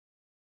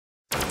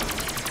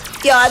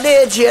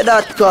DJ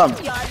Dotcom.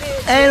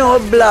 Ain't no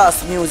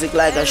blast music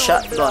like a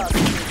shotgun.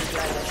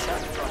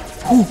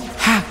 Who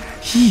ha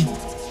he?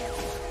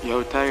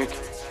 Yo, Tarek.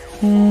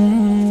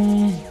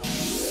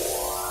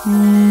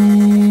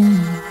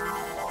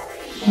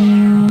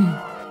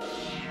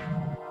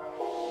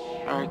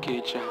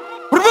 Arcade chat.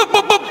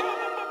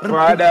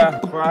 Prada.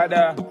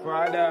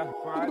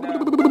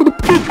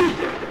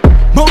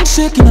 Bone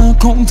shaking and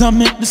count and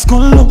make the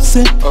skull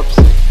upset.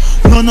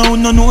 No,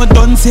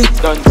 DUNCE.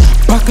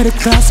 Back of the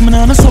class, man,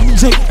 on a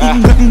subject.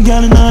 England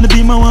girl in the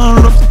beam, I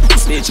want rough.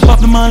 Stage pop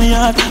the money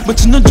hard, but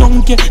you no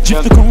junkie.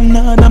 Drip the crown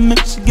hard and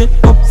make she get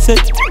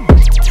upset.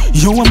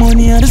 You want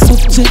money on the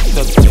subject.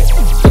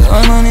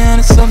 You money on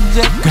the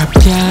subject. Grab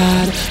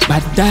card,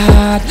 bad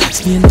dad,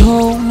 spin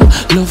down,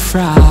 love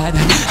fraud.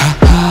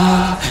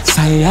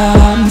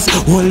 SIANCE,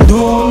 hold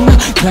on,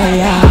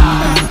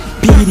 client.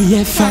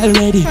 PDF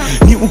already,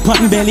 new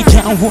pan belly,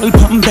 can't hold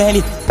pan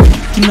belly.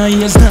 In a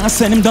years now,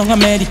 send him down a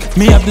medic.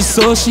 Me have the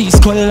soul, she's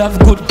skull have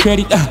good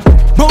credit.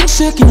 Bone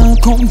shaking and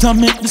count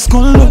and make the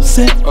skull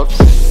upset.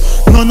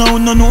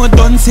 No,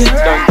 DUNCE.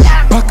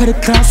 Back of the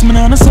class, man,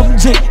 on a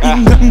subject.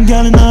 England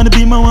girl in the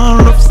beam, I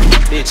want rough.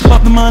 Stage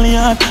pop the money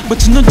hard,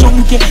 but you no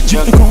junkie.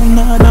 Drip the crown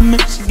hard and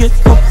make she get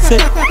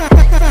upset.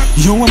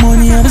 You want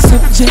money on the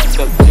subject.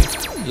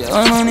 You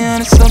want money on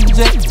the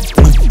subject.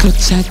 My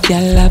clutch a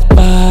gal a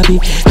Barbie.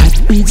 Hot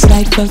beats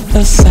like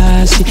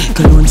Versace.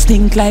 Cologne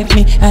stink like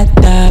me at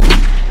that.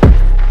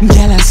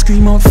 Gal I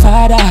scream out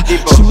father.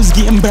 Shoes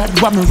getting bad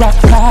while me rock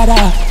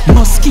harder.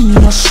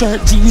 Moschino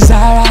shirt, jeans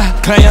Zara.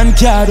 Client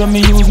card when me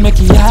use make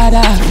it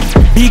harder.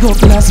 Big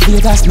up Las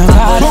Vegas,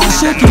 Nevada. Don't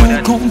shake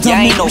it, come down,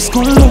 make us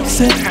go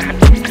upset.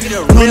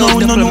 No,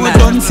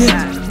 DUNCE.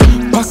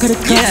 Back of the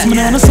class, man,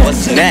 on a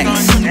subject.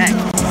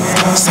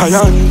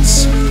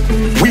 SIANCE,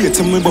 wait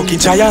till me bucky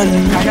giant.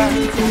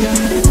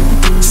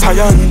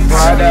 SIANCE,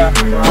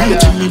 wait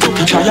till me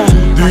bucky giant.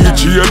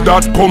 DJ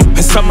Dotcom.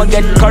 Some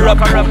get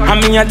corrupt,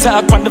 and me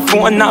attack on the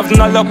phone, have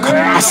no luck.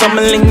 I some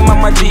link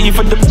Mama G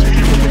for the.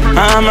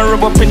 I'm a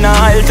rub up in the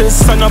aisle till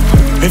sun up.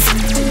 If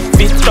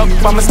fit up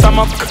on my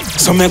stomach,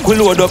 so make we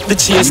load up the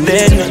chase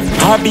then.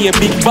 I'll be a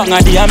big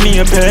banger, they are me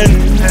a pen.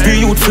 Be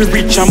youthful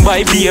rich and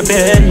buy be a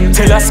ben.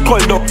 Tell us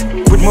called up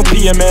with my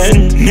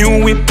PMN.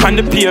 New whip on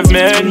the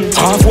pavement.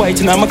 Half white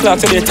in my clock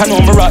today, I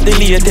know me rock the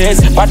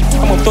latest. But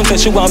I'm up, don't say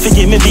she want to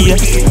give me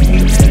beat.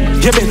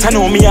 You better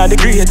know me are the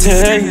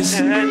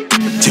greatest.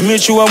 Timmy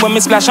Chua when me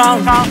splash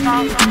on.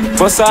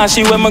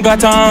 Versace when me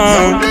got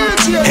on.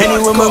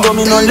 Anywhere me go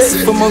me no left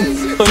for me,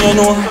 so you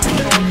know.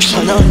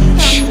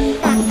 SIANCE,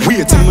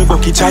 wait till me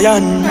bucky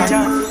giant.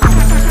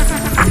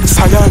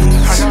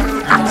 SIANCE,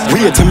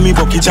 wait till me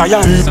bucky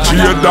giant.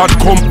 DJ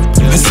Dotcom.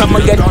 Some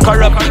get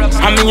corrupt,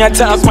 and me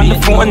attack on the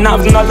phone,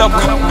 have no luck.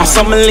 I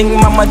some link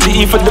Mama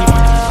G for the.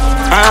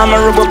 I'm a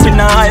rub up in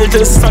the aisle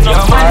till sun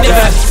up.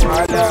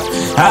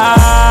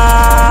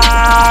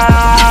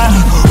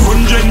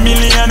 100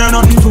 million and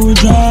nothing for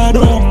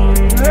Jado.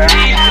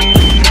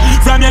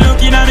 From you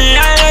looking at me,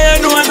 I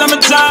know I'm a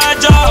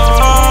charge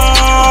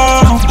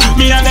up.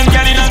 Me and them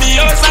girl in the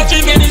house, I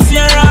drink any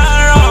SHEERAN.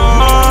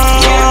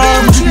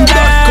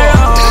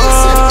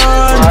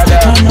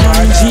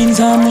 Jeans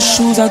and my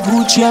shoes are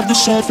Gucci, have the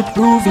shirt to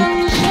prove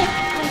it.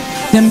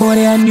 Them boy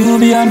they are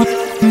newbie, I'm a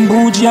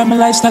bougie, I'm a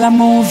lifestyle, a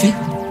movie.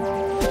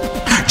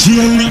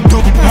 GLE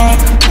double pop,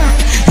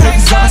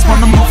 exhaust on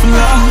the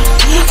muffler.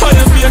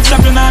 Fire be a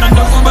champion and a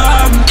duffel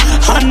bag.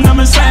 And I'm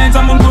a science,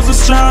 I'm a buzzer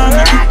strong.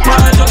 But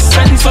I just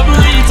send some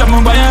leads, I'm a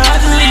buy a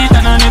athlete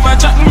and I never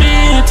chat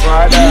meat.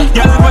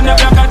 Y'all when you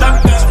black at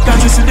that,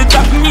 cause you see the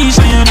top me, so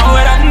you know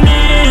what that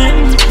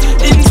mean.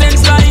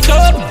 Incense light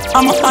up,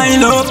 I'm a high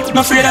up,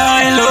 not afraid of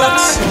high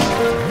looks.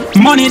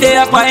 Money they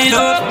a pile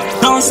up,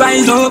 don't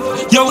size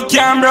up, yo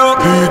can't broke.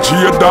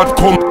 DJ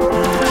Dotcom.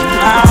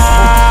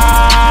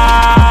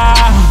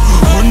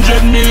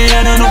 100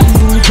 million and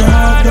nothing to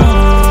charge up.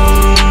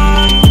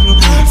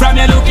 From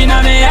you looking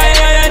at me,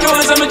 I know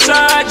some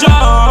charge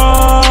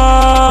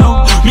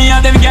up. Me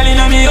and them girl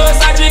in me house,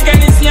 I drink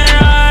any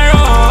SHEERAN.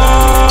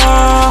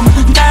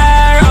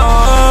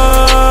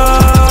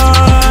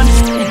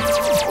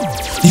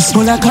 This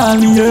boy call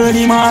me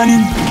early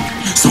morning,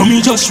 so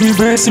me just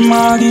reverse the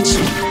mortgage.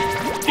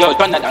 Yo,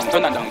 turn that down.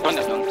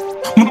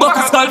 My buck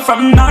a skull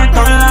from North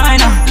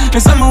Carolina. Me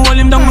say me hold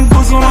him down, me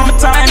goes on my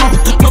time up.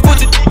 Me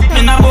put it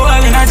in a bowl,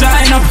 in a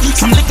giant up.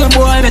 Some little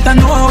boy better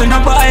know when I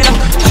buy it up.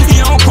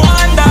 You don't go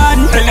on that,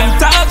 tell them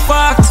talk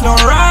facts, no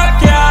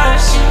rock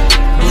cash.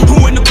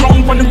 When the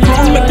ground,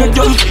 make the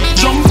girl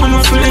jump when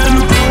I feel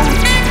in the ground.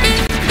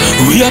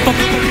 We up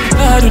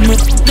hard with me,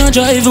 no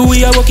drive,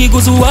 we a walk, it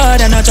goes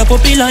hard and a chop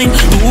up the line.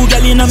 Two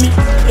gal in a me,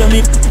 yeah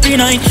me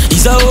pre-9.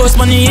 He's a horse,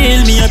 man, he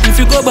hail me, if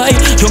you go by.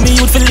 You me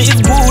youth feel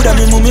live good, and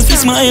me mommy feel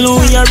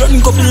smile. We a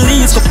run couple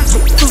leads, couple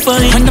to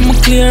find. And I'm a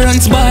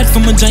clearance bad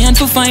from a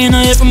giant to find.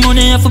 I have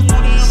money, I have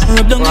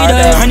rub down with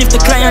her. And if the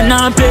client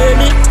not pay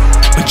me,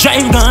 I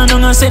drive gone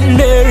on a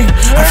secondary.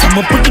 I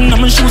from a putting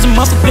on my shoes and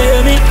must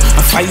pay me.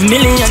 A 5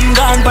 million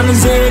gone on the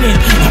zany.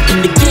 Up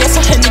in the case,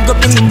 I had to go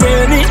in the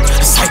burning.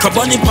 A psycho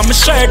bunny on my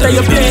shirt, I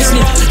place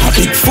me. A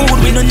big food,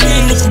 we don't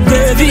need little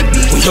gravy.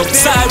 We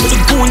outside with the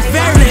goon,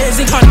 very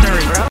lazy.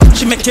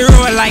 She make it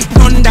roll like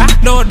thunder,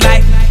 load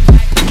like.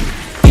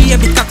 Be a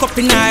bit of cup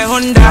in my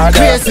Honda.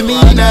 Crazy me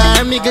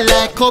now, miggle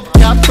like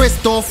cupcake.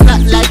 Presto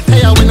flat like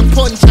tire when I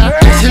punch her.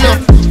 She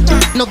love,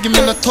 no give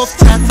me no tough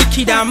chat.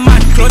 Wicked and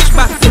mad, clutch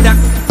back to that.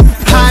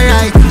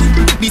 Alright,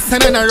 this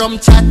another rum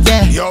chat,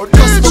 yeah.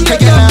 Just book a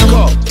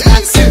girl,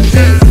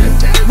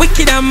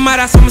 wicked and mad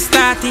as I'm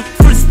starting.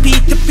 Full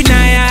speed up in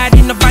her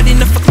yard, nobody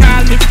never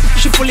call me.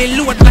 She fully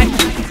load like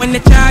when they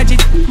charge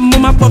it.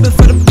 Mama bubble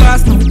for the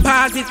boss, no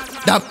deposit.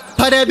 That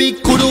party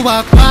big could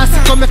walk past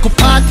it. Come make a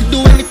party,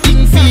 do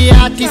anything for the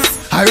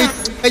artist. Alright,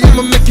 I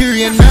am make it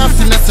rain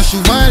nasty, so she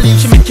want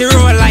leave. She make it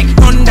roll like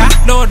thunder,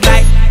 load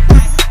like.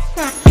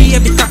 Be a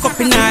bit of cup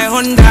in her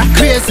Honda.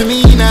 Crazy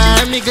me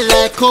now, miggle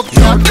like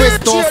cupcake.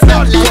 Presto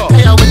flat like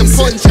tire with a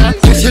punch her.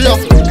 She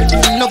love,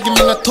 no give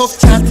me no tough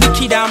chat.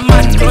 Wicked and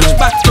mad, clutch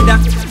back to that.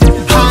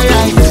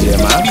 Alright,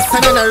 this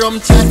another rum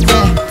chat,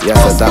 yeah. Yes,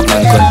 so that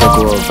man can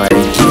take over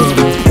the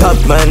game. Top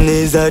man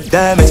is a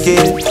damage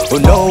kid who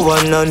no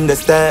one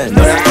understands.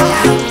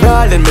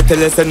 Darling, me tell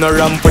you say no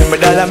ramp with me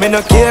dollar. Me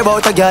no care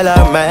about a girl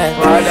or man.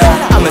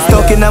 I'm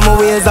stuck in my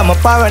ways, I'm a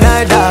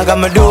paranoid dog.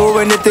 I'ma do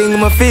anything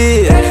I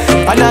feel.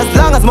 And as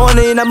long as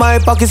money in my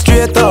pocket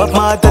straight up,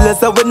 ma tell you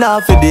say we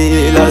not for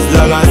deal. As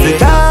long as the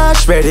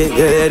cash ready,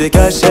 yeah, the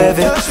cash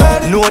heavy.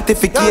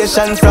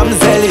 Notification from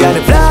Zelly and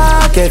the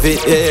black heavy,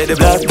 yeah, the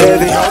black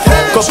heavy.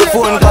 Couple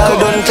phone call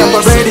done, jump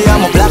already.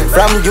 I'm a black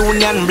from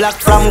Union, black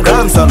from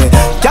Gram. So me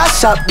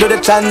cash up, do the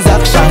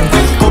transaction.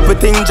 Couple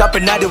things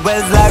dropping at the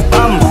wells like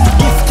bam.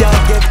 If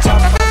can't get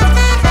chopped.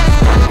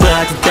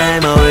 Party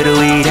time out with the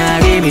weed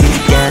and remedy.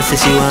 Girl says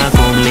she wanna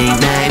come late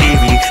night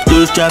every day.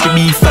 Those dropping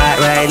me fat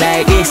right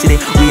like yesterday.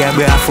 We are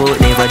barefoot,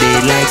 never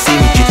dead like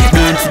symmetry.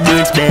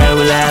 Don't there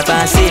will have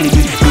a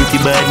celebrate. Pretty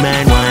bad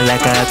man, one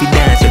like a happy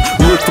dancer.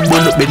 Work to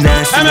bun up the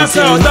dance.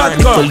 The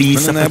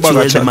police and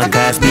patrol them a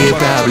cause be a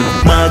problem.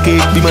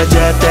 Market be my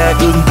job tag,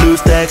 doing blue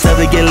stacks. Have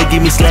a girl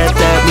give me slap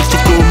tap, make she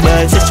come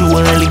back. Says she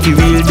wanna lick it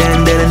real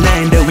down the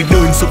line that we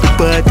doing super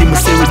party. Me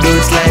say we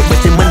don't slide,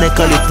 but the man I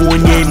call it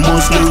phone, yeah,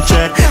 most slow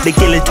chat. They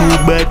kill it too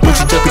bad, but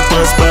she drop it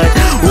past bad.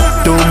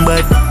 Uptown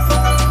bad.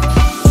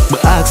 But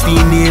ask for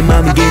your name,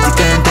 I'm get to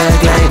contact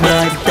like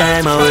bad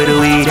time. I wear the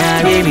weed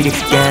and remedy.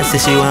 Girl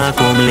says she wanna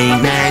come late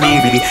night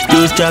every day.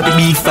 Just drop it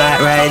be fat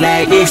right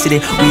like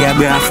yesterday. We are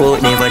barefoot,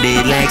 never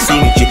dead like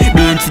symmetry.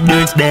 Don't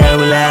there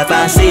will have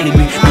a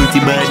celebrate. Pretty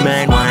bad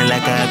man, one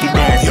like a happy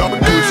dance.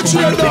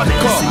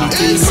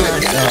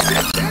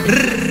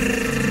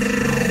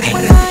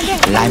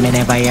 Like me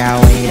never hear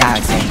what you dog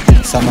say.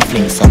 Some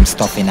fling some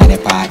stuff in the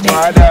party.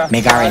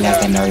 Me gorillas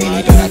them no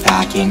really do no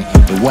talking.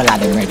 The whole of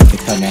them ready to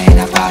turn in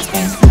a past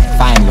tense.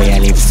 Find where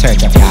you live,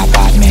 search of your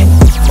apartment.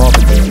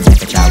 Couple things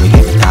if you try we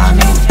get the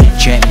comment.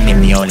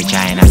 Threatening me only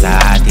trying as an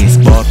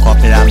artist. Both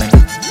couple of me.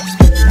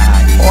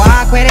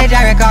 Walk with the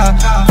Jericho.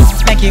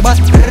 Make you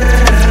bust.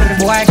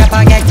 Boy drop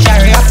and get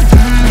cherry up.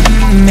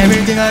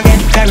 Everything will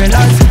get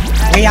perilous.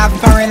 We have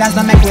gorillas,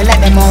 so make we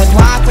let them out.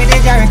 Walk with the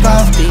Jericho.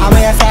 And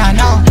when you say I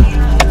know,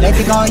 let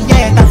it go,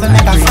 yeah, that's a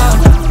mega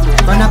sound.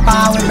 Run up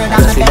power with bread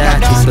and the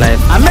better.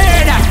 I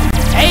made that,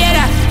 I hear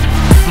that.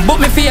 Book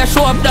me for your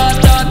show up, don't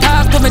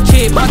talk to me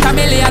cheap. But a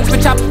millions we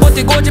chop, put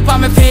the Gucci on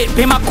my feet.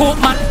 Pay my coat,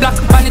 man, black,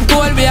 pan the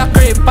toll, we a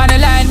creep. Pan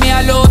the line, me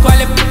a load, while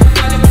it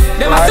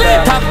them a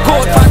sleep. Top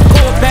coat, fat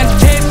coat, bench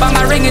cheap. Bang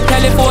a ring, a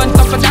telephone,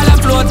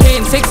 $2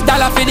 floating. $6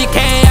 for the K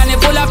and it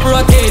full of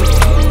protein.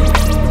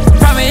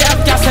 From me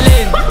up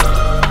gasoline.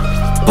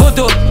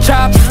 Voodoo,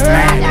 chop.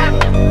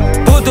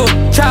 Voodoo,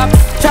 chop.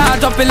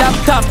 Charge up a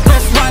laptop,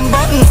 press one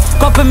button,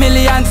 couple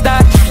millions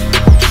that.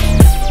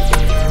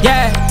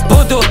 Yeah,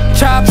 voodoo,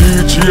 chop.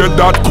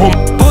 DJ.com.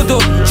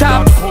 Voodoo,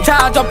 chop.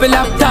 Charge up a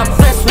laptop,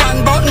 press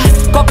one button,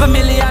 couple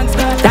millions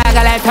that.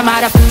 Dagger like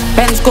tomato,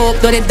 pen scope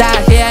to the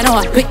dark, yeah, no.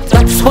 Quick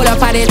touch, pull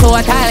up on the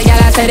total, girl,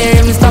 I say the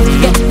rim stuff.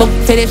 Get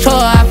booked to the show,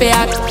 I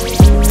feel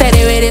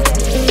steady with it.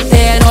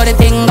 Say you know the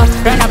thing,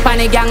 run up on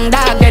the gang,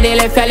 dog, get the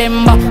left your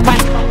limbo.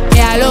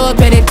 Yeah, load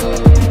with it.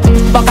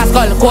 Buck a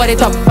skull, cord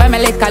it up, when me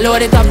lick, I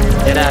load it up.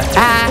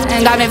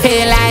 And got me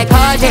feel like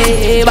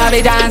OJ,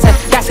 Bobby Johnson.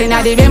 Gassing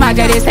at the beam, I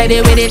get it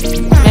steady with it.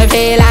 Me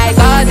feel like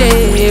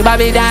OJ,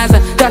 Bobby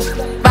Johnson. Just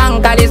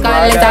bang, call this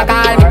call, later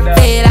call me.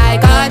 Feel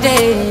like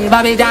OJ,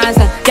 Bobby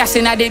Johnson.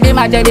 Gassing at the beam,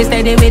 I get it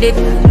steady with it.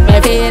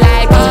 Me feel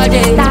like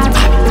OJ,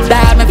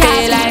 that me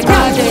feel like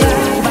OJ.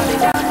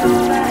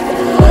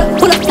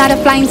 Not a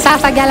flying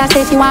saucer, girl, I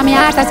say she want me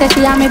heart. I say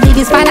she want me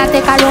biggest fan. I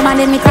take her home and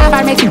then me crab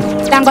her, make she go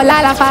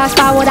lala fast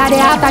forward at the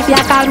after. She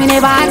a call me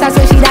never answer, so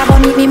she da go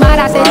meet me mad.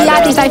 I say the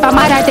artist if a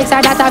mother takes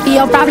her data for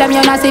your problem.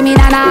 You not see me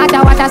nana hata.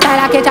 Watch her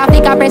style, I catch a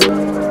flick, a press.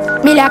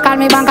 Million call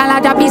me bank and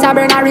lot a piece of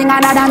burn a ring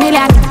another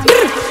million.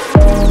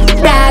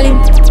 Darling,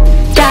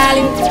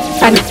 darling,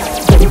 and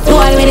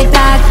roll with the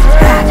talk.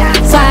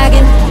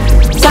 Swaggin',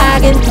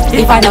 swaggin'.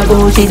 If I no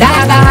Gucci,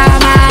 dagger,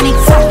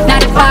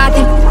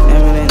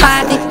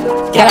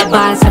 Get a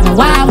boss and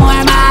one more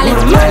Mali.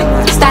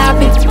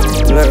 Stop it,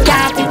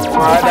 stop it.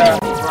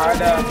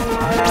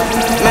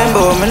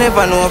 Remember, me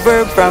never know a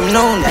verb from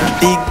noun.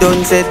 Big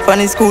done set pan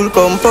the school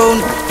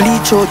compound.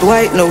 Bleach out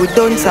white, now we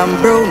done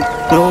some brown.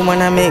 No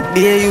man I make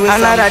BAU.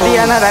 Another day,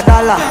 another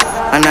dollar.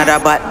 Another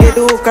bat, they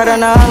do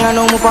karana hanga.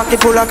 No more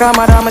pocket full of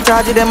camera, me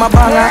charge them a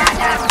banger.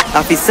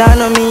 Afisa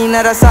no me,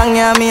 another song,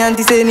 yeah. Me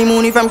auntie say any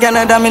money from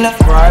Canada, me no.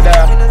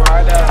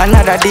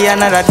 Another day,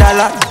 another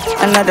dollar.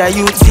 Another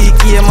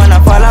UTK, man, I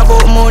fall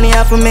about money. I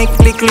have to make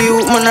LIKKLE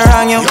you, man,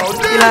 around you.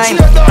 Line,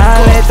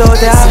 and let out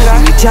the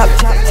anger. Chop,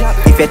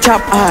 if you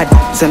chop hard,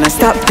 so no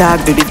stop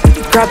tag to the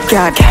crap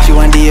card. She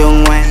want the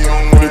young one,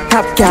 the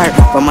top card.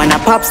 But man, I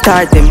pop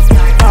start them,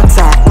 pop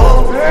start.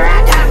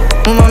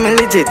 Mama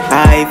legit,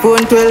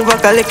 iPhone 12, I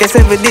collect a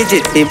 7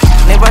 digit.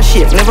 Never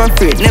shake, never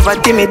afraid, never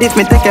timid. If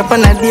me take up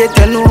on a date,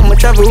 you know me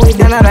travel with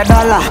another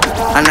dollar.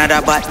 Another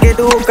bat, get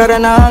the hooker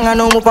and a hanger.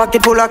 No more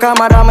pocket full of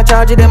camera, me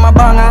charge them a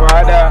banger.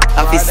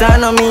 Afisa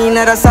no me,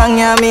 another song,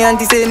 yeah. Me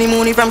auntie say any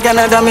money from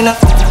Canada, me no.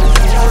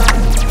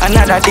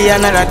 Another day,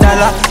 another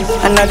dollar.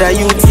 Another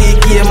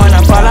UTK, man,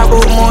 I fall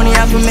about money. I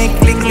have to make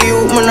LIKKLE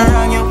you, man,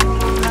 around you.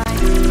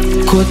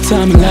 Cut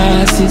time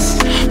losses.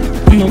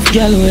 Enough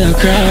gal where I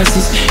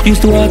crosses.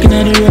 Used to walk in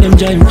on the road, them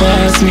driving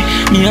past me.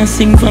 Me and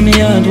sing from me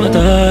heart, what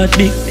a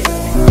heartbeat.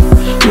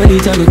 Well,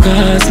 it all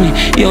cost me.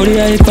 Yo, the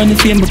hype and the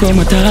fame become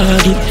a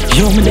target.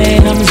 Yo, me there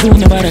and I'm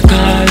zone, nobody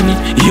call me.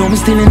 Yo, me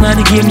still in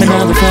the game, me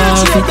not go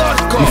forfeit.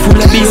 Me full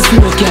of beef,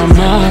 you can't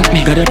mark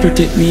me. Gotta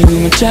protect me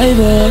with my child.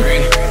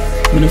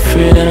 I'm not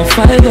afraid that I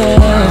fight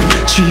up.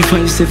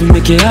 357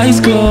 make your eyes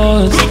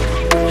close.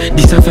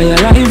 This a fire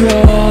I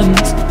run.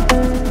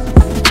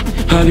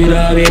 Hobby,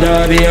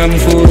 I'm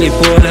fully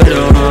pulled up.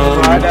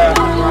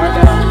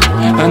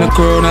 And a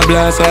corona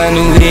blast, I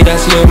knew it that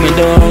slow me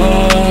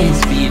down.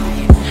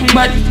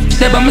 But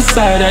step on my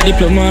side, a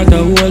diplomat, I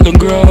hold the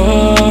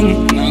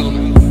ground.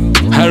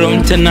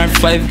 Around 10 or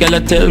 5, girl, I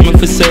tell me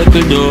for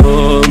circle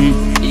down.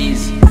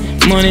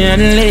 Money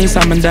and lace,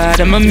 I'm a dad,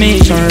 I'm a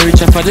mission,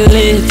 reach up for the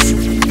lids.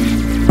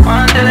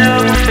 Cut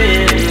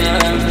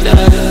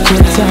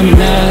time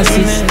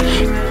losses.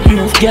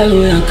 Enough gal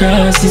where I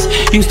crosses.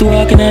 Used to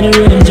walk in on the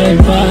road, them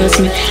driving past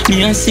me.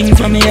 Me and sing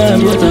from me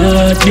heart, what a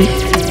heartbeat.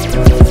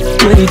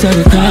 Where it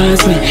all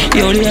cost me.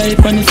 Yo, the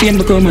hype and the fame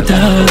become a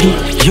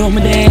target. Yo,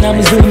 me there and I'm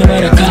a zone,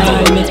 nobody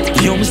call me.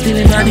 Yo, me still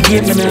in the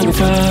game, and I go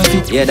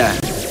forfeit. Yeah, that.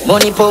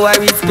 Money, power,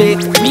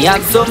 respect. Me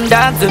have some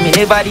dogs, so me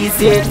never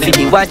deceive. See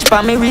the watch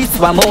for me wrist,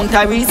 one mount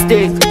I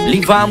respect.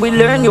 Live and we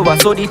learn, you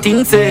what so the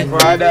thing say.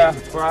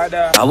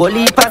 I will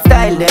leap a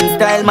style, them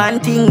style man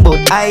thing.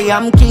 But I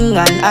am king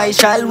and I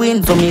shall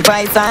win. So me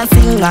vice and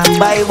sing and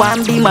buy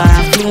one beamer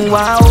and fling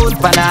one house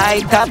for the high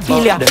top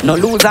pillar. No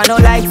loser, no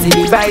life, see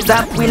the rise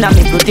up winner.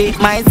 Me protect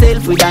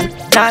myself with an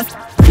dance.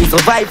 We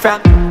survive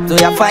from, so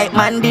you fight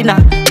man dinner.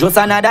 Just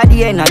another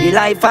day in the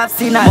life of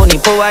sinner. Money,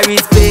 power,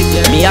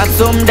 respect. Me have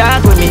some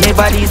dog when me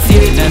never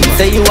deceive.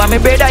 Say you are my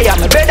brother, you are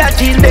my brother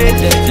till dead.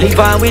 Live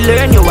and we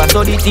learn, you are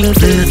so the things.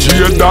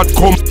 EEDEATT.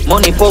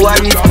 Money, power,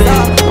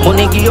 respect.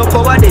 Money give you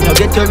power, then you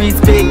get your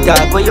respect.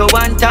 Talk where you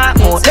want, talk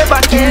more,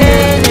 never kill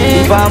it.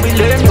 Live and we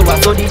learn, you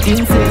are so the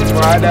things.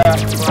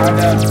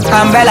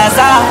 Umbrellas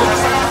up,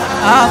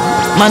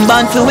 man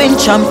born to win,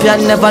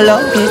 champion never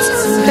lost it.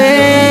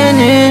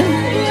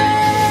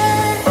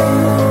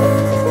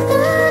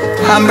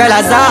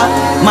 Umbrellas up,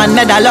 man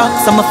medal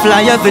up. Some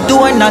fly every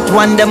door, not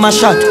one them a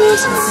shot.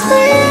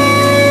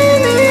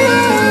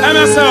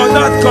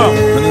 Dotcom.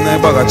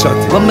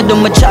 When me do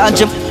my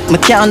charge, me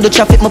can't do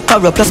traffic, my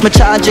power. Plus my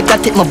charge,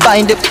 got it, my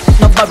bind it.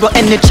 No borrow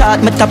any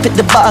chart, me tap it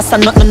the boss.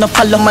 And nothing no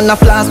follow, man a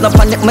flash. No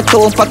panic, my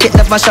toe pocket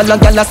never shallow.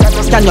 Girl,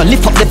 can you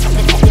lift up the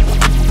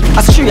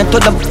I straight to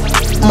the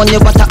money,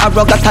 what a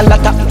arrow, got a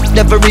lot of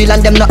never real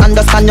and them no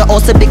understand you.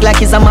 Also big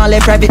like it's a mall,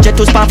 private jet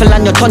too powerful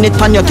and you turn it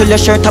pan you till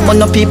your shirt up on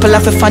no people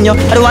have to fan you.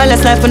 I do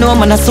wireless life for no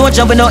man, a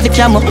soldier without the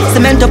camera.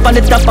 Cement up on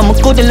the top, I'm a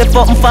couldn't lift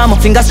up and farm.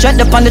 Fingers straight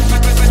up on the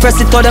press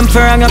it to them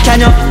for you, can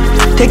you?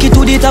 Take it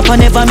to the top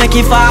and never make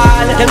it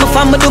fall. Tell my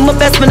family do my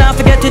best, man, I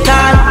forget it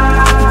all.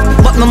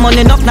 But my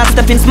money enough, not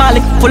stepping small,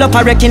 pull up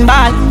a wrecking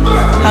ball.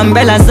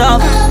 Umbrellas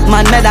up,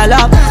 man medal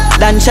up.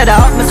 Then cheddar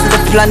up, me see the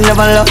plan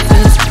never look.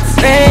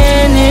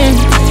 Raining.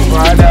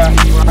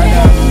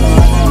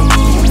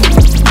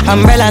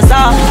 Umbrellas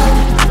up,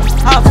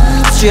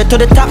 straight to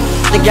the top,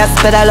 the gas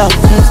pedal up.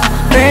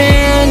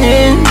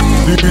 Raining.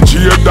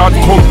 DJEEDEATT.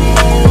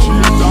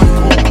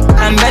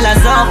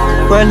 Umbrellas up,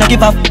 world no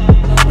give up.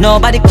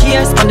 Nobody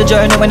cares on the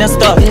journey when you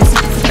stop. It's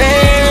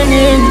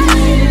raining.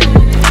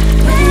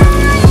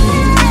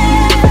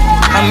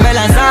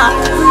 Umbrellas up.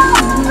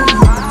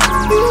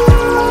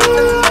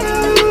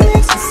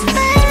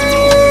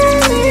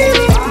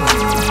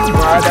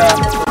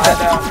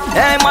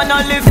 Hey man, I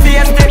live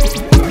fiesty.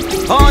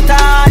 Out of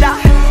order,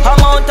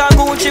 I'm out of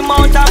Gucci,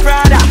 mount of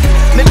Prada.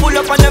 Me pull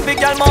up on the big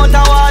girl, mount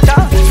of water.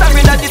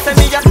 Sorry that this is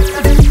me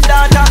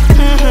data.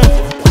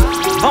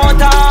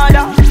 Out of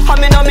order,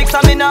 I'm in a mix,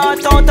 I'm in a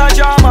out of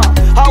drama.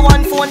 I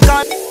want phone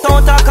call,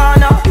 out a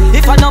corner.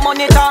 If I no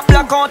money talk,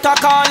 black out a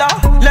caller.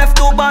 Left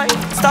Dubai,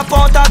 stop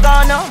out a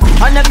Ghana.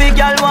 And the big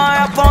girl want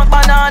a pound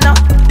banana.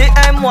 The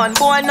M1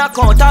 boy knock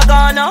out a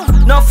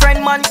Ghana. No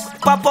friend man,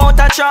 pop out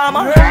a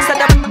charmer. Say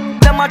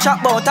them a chat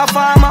about a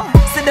farmer.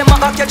 See them a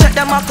back, you check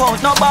them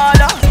account, no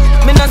baller.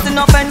 Me not see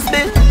no fence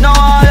bill, no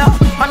order.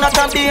 And not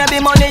a baby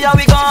money, yeah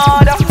we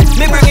gon' order.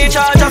 Me bring in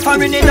charger,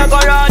 foreign in the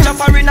garage. A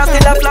foreigner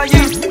still a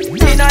flying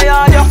in a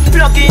yard, yeah.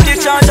 Plug in the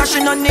charger,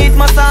 she no need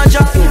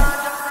massager.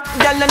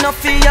 Girl enough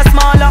for a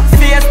smaller,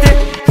 FIESTY.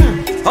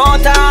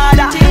 Out a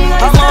order,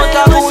 I'm out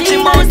a Gucci,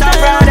 out a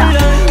Prada.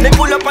 Me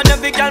pull up on the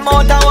big girl,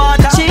 out a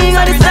water. She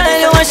got the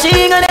style, oh,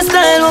 she got the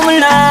style, woman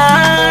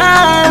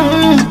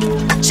like.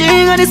 She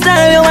got the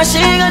style, oh,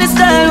 she got the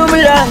style,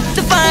 woman like.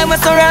 The vibe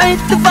was alright,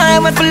 the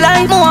vibe was for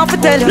life, more want to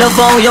tell you. Love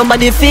how your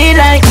body feel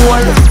like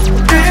gold.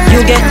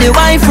 You get the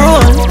wife roll,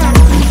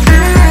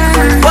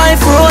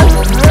 wife roll.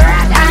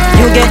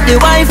 You get the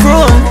wife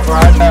roll.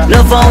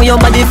 Love how your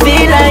body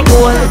feel like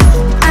gold.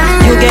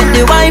 You get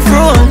the wife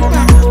roll,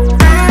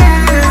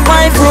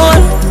 wife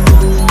roll,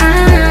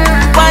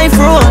 wife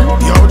roll.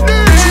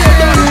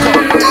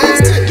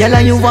 Girl,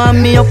 you want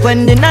me up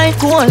when the night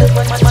cold.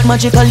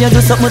 Magical, you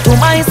do something to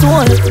my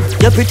soul.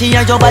 You're pretty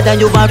and you're bad and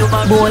you bad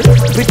bowl.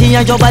 Pretty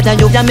and you're bad and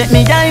you can make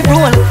me dive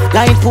roll.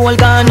 Light pole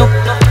gone up,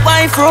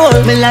 wife roll.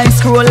 Me like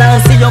scroll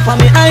and see up on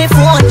me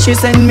iPhone. She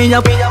send me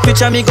a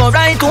picture, me go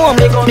right home.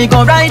 Me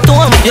go right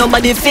home. Your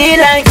body feel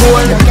like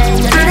gold.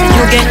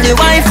 You get the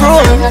wife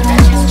roll,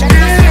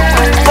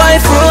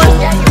 wife roll.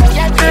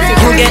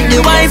 You get the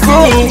wife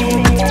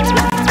roll.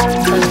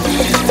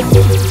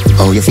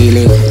 How you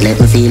feeling? Let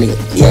me feel it,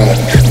 yeah.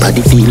 Body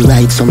feel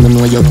right, so me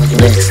know you're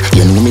blessed.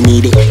 You know me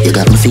need it, you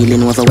got me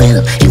feeling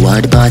overwhelmed. You are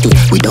the party,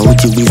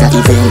 without you is an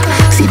event.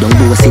 See don't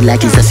go sit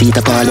like it's a seat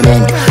of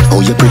parliament.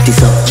 Oh you pretty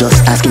so, just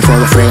asking for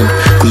a friend.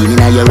 Queen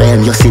in your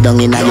realm, you sit down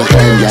in your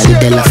hand. You're the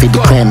Della for the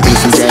creme,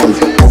 this is them.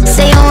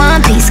 Say you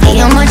want peace, get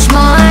you much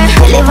more.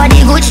 Deliver the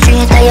good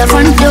straight to your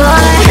front door.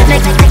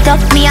 Like up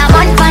me a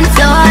one pan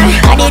floor.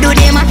 I did do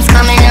the maps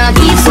coming up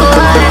before.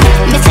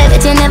 Me say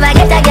but you never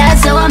get a girl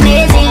so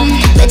amazing.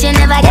 But you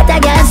never get a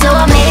girl so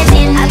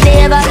amazing. I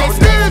feel about this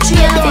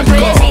spiritual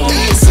crazy.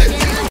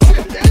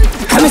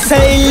 I'm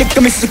say lick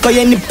me sick of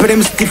any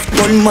prim stiff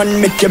gun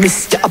man make you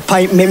miss your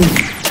appointment.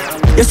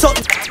 You so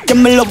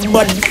me love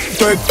bad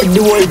twerk with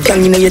the whole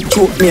gang in your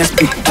throat me a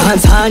spit.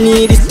 Dance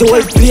honey this the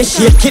whole place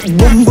shake it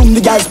boom boom the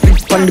guys split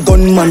on the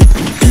gunman.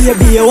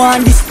 Baby you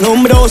want this no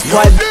me don't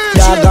spoil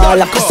dog all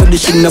like so the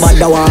shit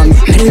nobody want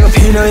me. And you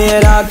pay no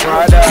hear dog.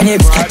 And you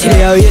got till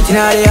you waiting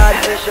at the yard.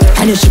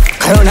 And you should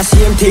around the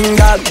same thing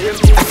dog.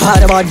 I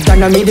thought about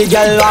done me the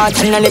girl want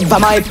and I live by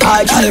my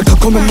part. Girl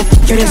come and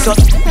get it so.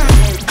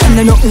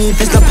 And I don't need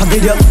to stop a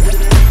video.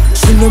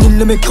 She no need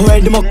to make her wear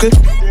the muckle.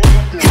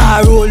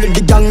 I roll with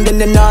the gang, then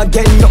they not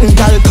get nothing.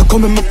 Girl,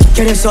 come and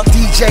get it so.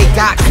 DJ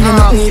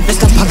Dotcom,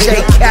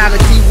 DJ C.A.L,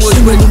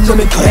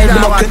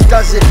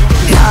 does it.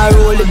 I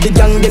roll with the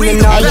gang, then they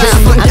not get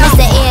nothing. I'm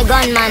Mr. A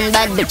gunman,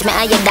 bad bitch, me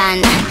how you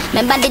done?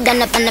 Me body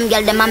done up and them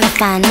girl, them a me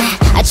fan.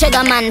 I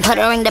trigger man, put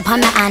a ring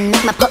upon my hand.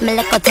 Make me put me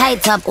like a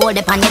tight up, hold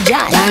up on your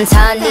jaw.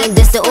 Dancehall leave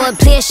this the old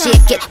place,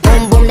 shake it.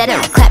 Boom boom, that it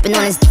clapping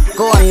on his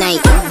all night.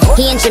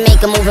 He in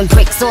Jamaica moving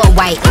bricks all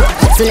white.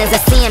 Soon as I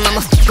see him,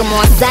 I'ma fuck him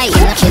on sight.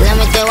 Kill him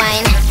with the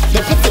wine. The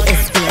 50 is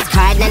space,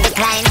 card and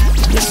decline.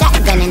 The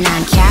shotgun and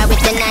I'm carry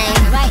with the 9.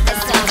 Right,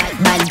 that's alright.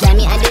 Bad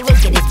Jamie and the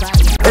wickedest part.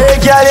 Hey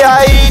girl, you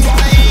hide.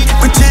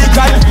 We cheap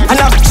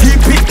and I keep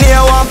it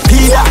near one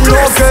P. That no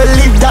girl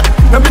leave that.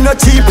 No be no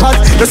cheap hot.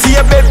 You see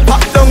a bed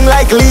pop down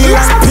like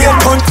Leland. Pay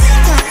cunt.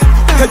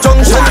 The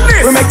junction.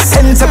 We make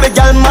sense of a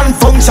girl man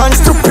functions.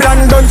 Stupid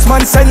and dunce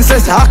man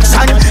senseless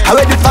action. I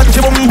wear the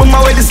fatty boom boom,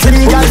 I wear the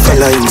slim girl.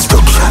 Follow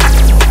instruction.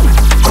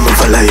 Come and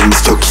follow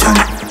instruction.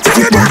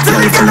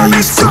 Everybody follow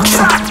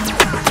instruction.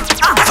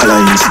 Follow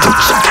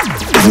instruction.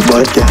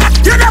 Everybody.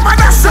 You never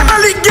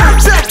necessarily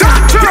get it.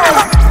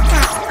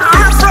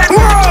 I'm friend.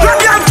 You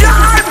can't get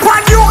hype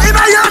on you in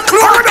a your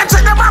clothes. I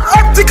check them out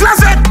empty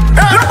closet.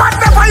 No man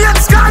never yet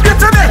scarred you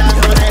today.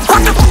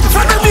 What the fuck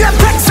for me a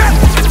text it?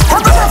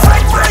 What the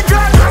fuck my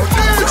girl?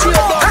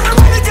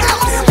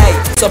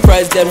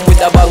 Surprise them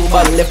with a bang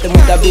bang, left them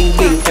with a bing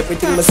bing.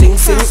 Everything my sing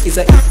sing is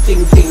a hit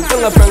ting ting.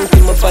 Tongue a frank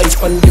in my face,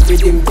 pan the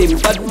rhythm tim.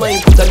 Bad mind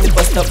could have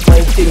never stop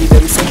my thing.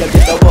 Them say I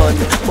get a one,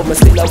 but I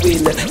still a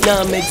win.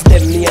 Now makes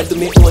them me I do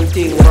me own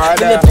thing. When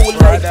I pull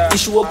like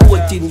issue a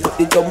boating, put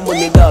the dumb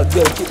money dog,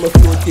 girl keep my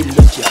floating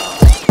the job.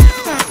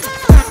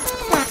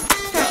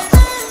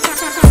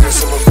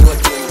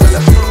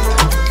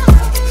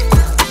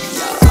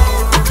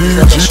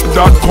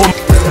 Dotcom.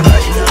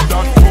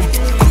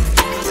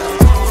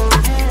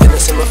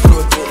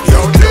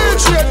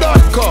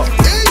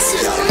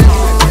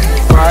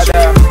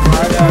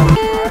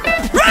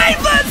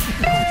 Ravens,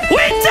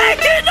 we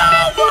taking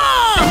over.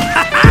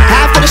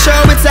 After the show,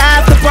 it's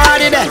after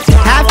party then.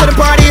 After the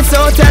party, it's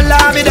hotel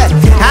lobby then.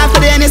 After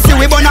the NSC,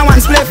 we burn a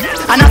one spliff.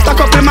 And after a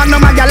couple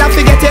magnum, a gal I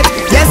forget it.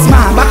 Yes,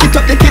 man, back it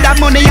up, the kid have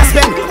money I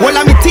spend. All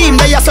of me team team,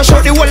 they are so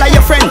shout the whole of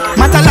your friend.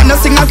 Matalano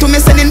signal to me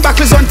sending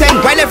backwards on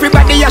 10. While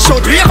everybody a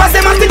shout, ravers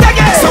them at it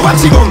again. So watch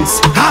the guns,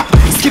 ha,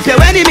 skip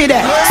your enemy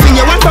there. Swing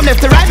your one from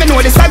left to right, me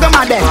know the saga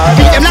mad there.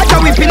 Beat them like a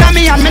whipping on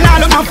me and me nah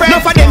look my friend.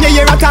 Enough of them you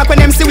hear a talk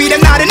when them see we them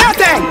nah do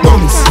nothing.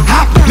 Guns,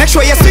 ha, make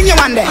sure you swing your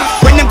one there.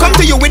 When them come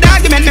to you with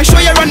argument, make sure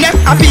you run them.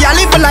 Happy I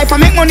live a life, I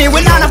make money,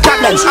 we nah have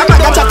problems. I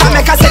back a chat and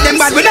make I say them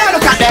bad, we nah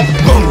look at them.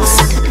 Guns,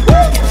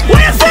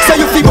 so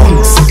you feel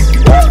guns.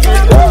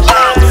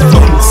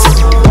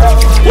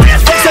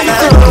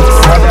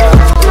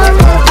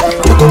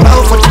 You go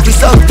out for the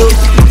result though.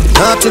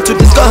 Nothing to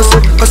discuss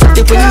though. Cause I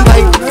take when you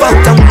buy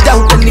fuck and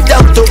without any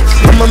doubt though.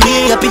 I'm a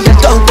me happy and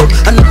doubt though.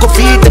 I no go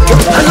feed the girl,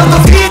 I no go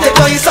feed the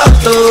girl is out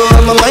though.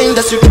 I'm a mind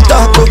that's you can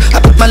talk though.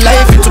 I put my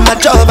life into my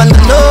job and I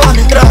know I'm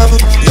in trouble.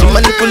 She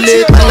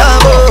manipulate my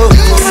love oh.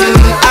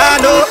 I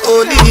know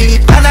only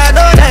and I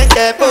know that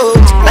get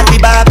both. Like the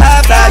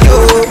baba fly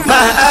yo, my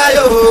eye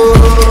yo.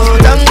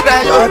 Don't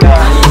cry yo.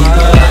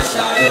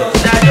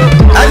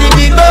 I need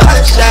people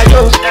and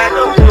shadow.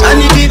 I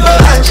need people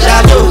and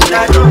shadow.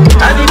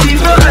 I need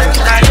people and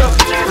shadow.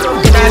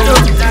 Shadow,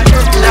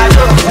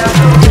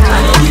 shadow.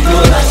 I need people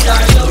and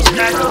shadow.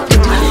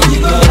 I need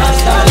people and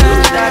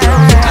shadow.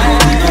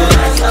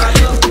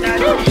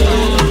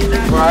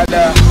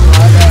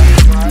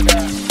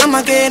 I'ma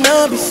get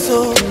no be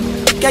so.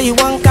 Girl, you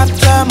won't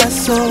capture my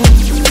soul.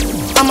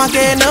 I'ma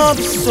get no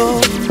be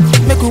so.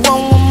 Make you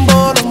one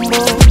bombo.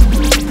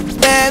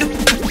 Better,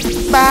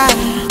 bye.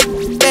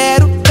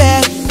 Peru,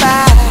 Peru,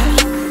 para.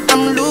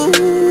 I'm loose.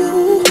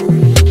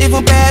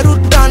 Even Peru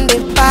done the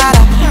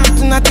para.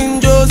 Tonight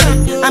in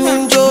Josie, I'm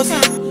in Josie.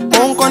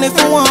 Won't call if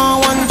you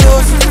want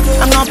Josie.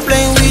 I'm not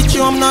playing with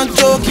you, I'm not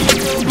joking.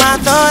 My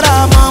thought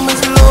of mom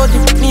is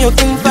loaded. Me you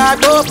can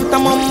fight up, but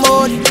I'm on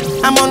board.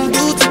 I'm on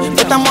duty,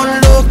 but I'm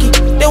on low-key.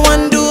 They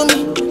want do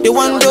me, they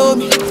want do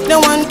me. They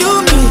want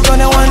do me, so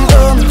they want do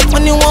me.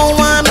 When you won't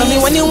want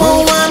me, when you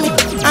won't want me,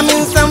 I'm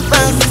in San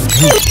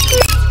Francisco.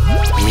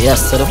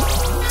 Yes, sir.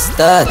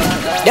 Start.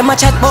 Them a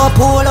chat about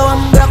polo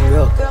and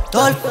broke.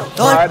 Tall.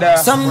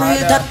 Some real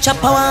top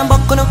chopper and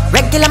buck no.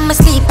 Regular me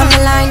sleep on the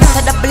line at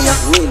a W.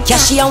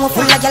 Cashy and we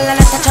full of gyal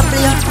and a touch of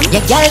blue.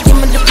 Yeah, gyal give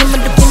me the.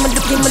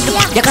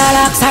 You call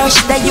her sorry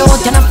she the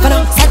youth and a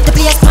fun. Set the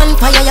place on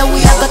fire, yeah we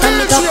a got on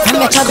it up. From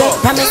your trouble,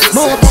 promise,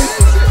 move them.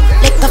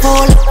 Lick the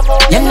fall.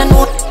 You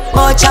know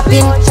boy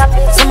chopping.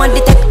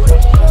 Somebody take.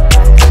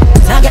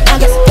 Now get,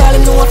 girl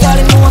him know.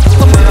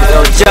 Yo,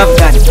 Jeff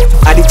gun,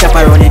 I did chop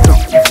around it.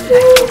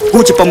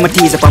 Gucci on my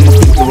tees, up on my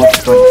feet, you up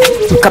it on.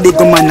 Cause big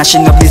man, I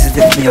should not business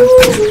with me on.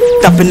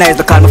 Tapping eyes,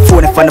 I call my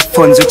phone and find the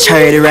funds. We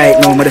charity right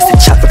now, but just a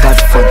chat because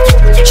of fun.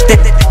 She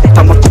take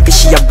on my cookie,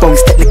 she a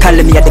bounce.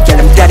 Technically, me at the girl,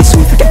 I'm daddy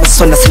soon. Forget my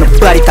son, I see my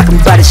body, talking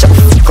body, shut my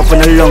feet up on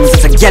the lungs.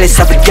 It's a girl, it's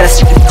have a girl,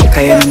 she can cook,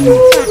 I know.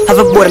 Have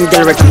a board, I'm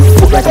girl right on my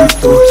foot, right on my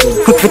toe.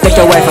 Quick fit take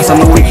your wife, as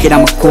I'm a wicked,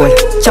 I'm a cold.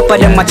 Chopper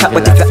them, my chop,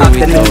 but if you act,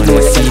 then you know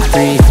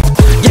C3.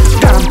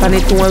 Pan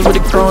it tools with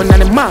the crown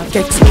and the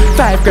markets.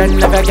 5 grand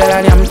never get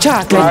on them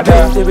chocolate.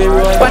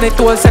 Pan it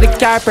tools at the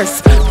car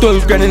press.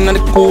 12 grand in the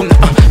corner.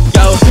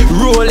 Yo,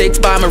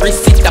 Rolex by my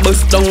wrist, it a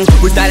bust down.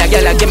 With that a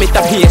girl a give me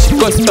top here, she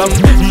custom.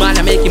 Man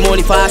I make him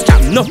money fast,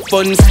 chop no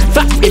funds.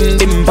 Fat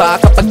bim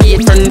park up a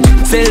gate front.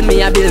 Sell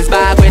me a bills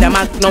bag with a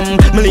magnum.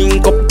 Me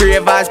link up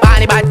ravers,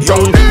 panny bad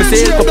drunk. Me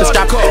sell couple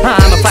strap,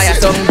 I'm a fire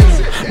song.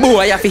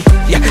 Boy AFFI,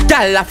 yeah,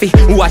 gal AFFI.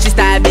 Watch his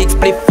style big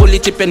split, fully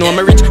chipping on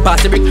my rich.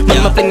 Pass the brick,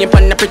 mama fling up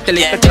on the pretty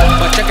little chick.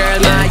 But your girl,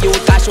 my you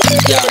cash.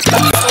 Yeah,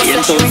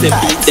 and don't say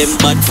beat them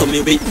bad, so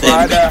me with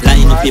them.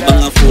 Line up your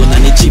bang a phone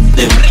and you chip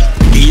them.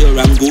 Gear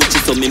and Gucci,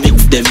 so me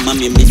mix them.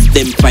 Mommy miss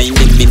them, find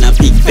them in a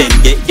big pen.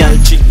 Get gal,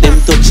 trick them,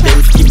 touch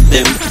them, skip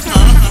them.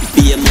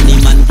 Be a money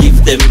man,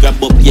 give them. Grab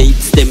up your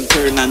hips, them,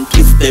 turn and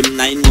twist them.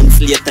 9 months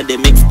later,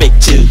 them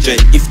expect children.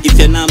 If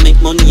you not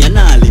make money, you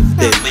not live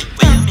them.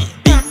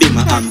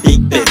 I'm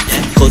big Ben.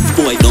 Cause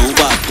boy don't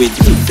walk with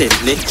them.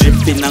 Let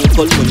dripping and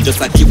cold one just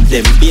a keep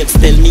them. Babes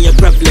tell me a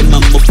problem,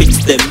 I'ma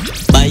fix them.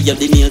 Buy you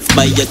the nails,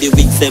 buy you the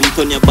wigs them.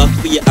 Turn your back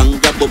way and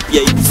grab up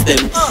your hips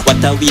them.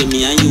 What a way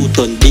me and you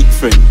turn big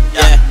friend.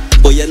 Yeah,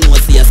 boy you know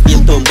see a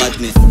skin turn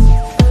badness.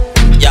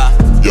 Yeah.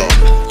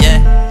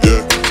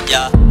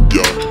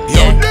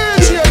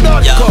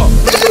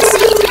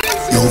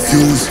 Yo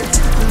Fuse,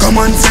 come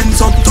on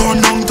sense up,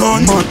 turn down,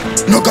 turn. Man,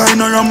 no guy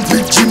no ramp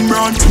with Jim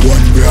Brown.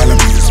 One real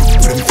music.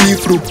 Them feel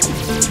through,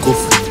 go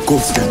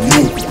for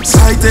move.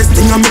 Side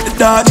testing, I make the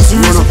daddies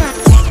run up.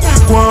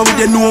 Go on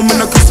with the know,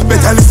 man, I cuss,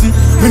 better listen.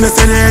 Me no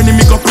send the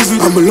enemy go prison.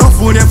 I'm a love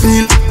for them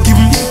feel, give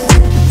them.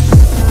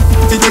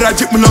 They do that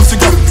drip, me love to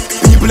go.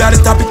 People at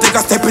the top, it take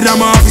a step in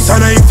my office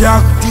and I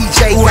yeah.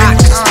 DJ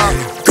Dotcom.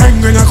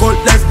 Grung, I call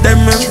left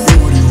them,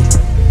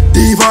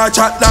 Diva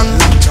chat long.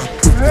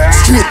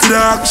 Straight to the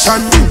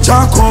action.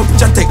 Jack up,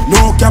 just take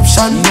no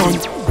caption, none.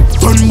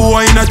 Done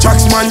boy in a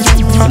tracks man.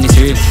 Need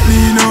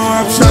no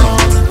option.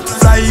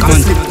 Fly go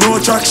slip, no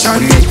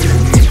traction.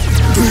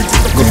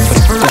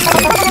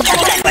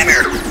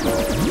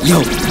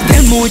 Yo,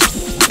 them mood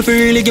If you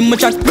really give me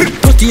chat,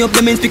 putty up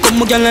the mains, pick up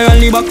my girl and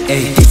rally back.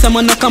 This a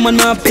man a come and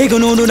my beg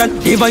no do that.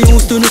 Never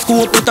used to the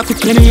school, put a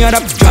quick let me add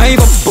up. Drive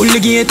up, pull the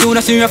gate to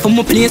the syrup from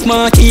my place.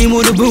 My team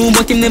with the broom,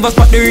 but him never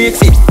spot the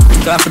exit.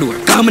 Off the door.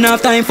 Coming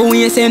off time for when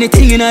you say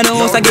anything in the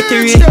house, I get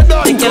to read.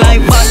 Think you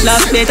like what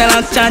last better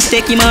last chat,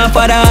 take him off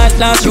for the hot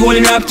last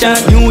rolling rap chat.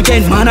 New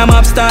gen, man a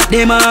MOBSTER,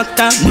 them a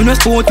actor. Me no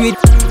sport with,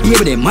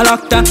 yeah but them a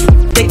actor.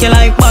 Take you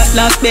like what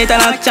last better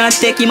last chat,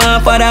 take him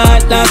off for the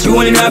hot last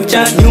rolling rap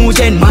chat. New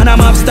gen, man a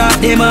MOBSTER,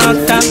 them a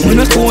actor. Me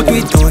no sport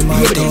with,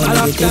 yeah but them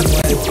a actor.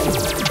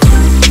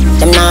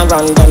 Them now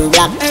run them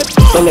black.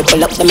 When we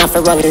pull up, them have to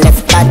run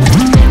left back.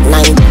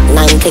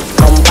 9 kick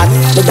come back.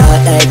 The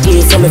dark like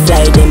this, so me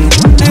fly them.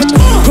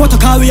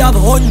 Protocol we have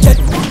 100.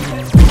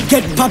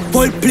 Get pop,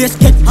 whole place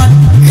get hot.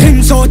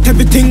 Hands out,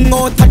 everything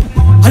out hot.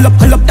 Hull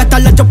up, that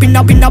all a jump in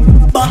a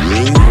bar.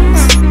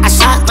 A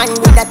shot man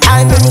with a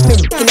time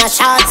in a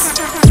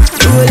shots.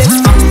 Rolex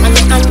box on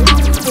the hand,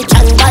 rich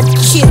and bad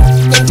shit.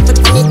 Then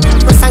put on it,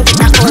 press and get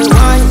a whole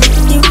one.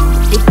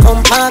 It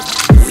come back,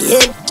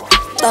 yeah.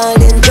 Ball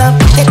and drop,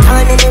 get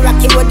on in the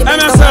rocky with the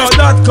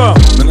Dotcom.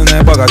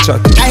 No, bag a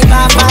chat.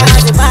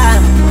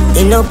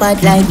 They no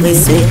bad like we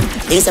say.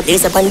 This up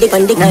on the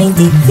 90.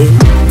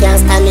 Can't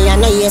stand me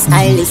on a year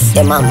stylist.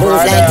 Them a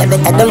move like they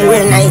better than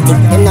real 90.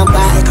 Them no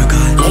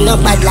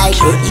bad like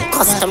we.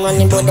 Custom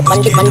running bout the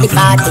party.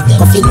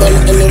 Coffee them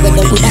anywhere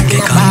they put that in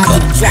a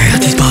party.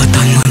 Drop it,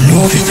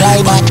 move it,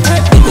 fly back.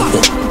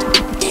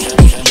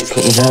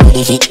 It's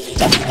already fit.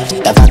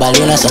 The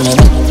balloon or something.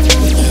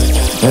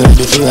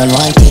 Ready to run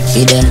one kick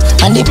for them.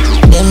 And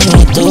them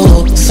me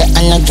too. Say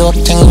I'm a joke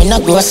thing, we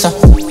no grocer.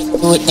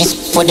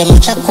 Witness for them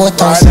CHEQUE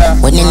house.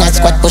 When in that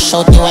squad push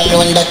out, you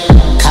alone that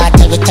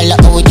KARTEL we tell her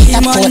how we get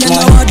a port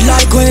man. Hard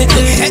like we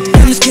head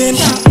them skin.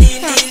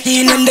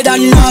 Deal in the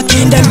done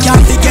knocking, them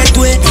can't forget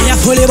we. Yeah,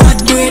 fully bad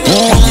grade.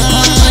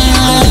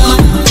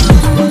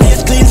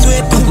 Face clean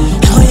sweep.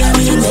 How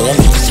you mean?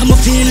 Some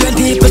feel when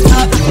people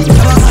talk.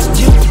 Never asked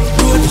you.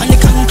 Road on the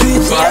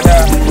concrete.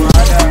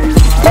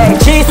 Hey,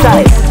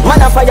 G-side,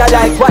 man a fire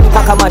like one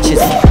pack of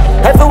matches.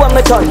 Everyone me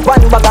turn,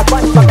 one bag of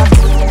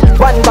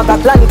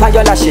blank on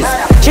your lashes.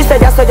 She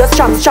said you're so just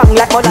strong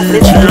like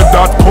molasses.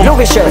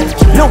 Louis shirt,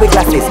 Louis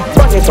glasses,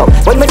 burn it up.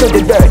 When me do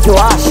the dirt, you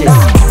ashes.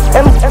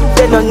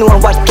 They don't know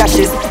what cash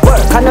is.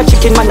 Work and a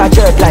chicken man a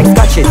jerk like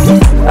scratches.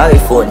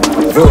 iPhone,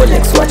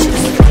 Rolex watches.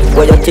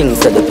 Where your things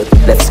said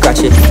let's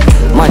scratch it.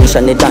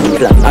 Mansion the damn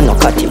plan and no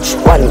cottage.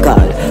 One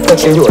call,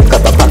 touch the road,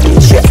 got a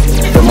package. Yeah,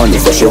 the money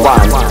so she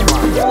want.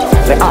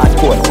 Me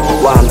hardcore,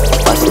 warm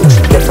passage.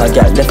 Left a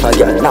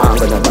girl, now I'm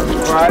gonna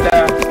manage.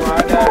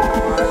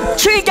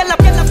 Three girl up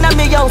now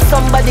me yo,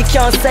 somebody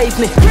can't save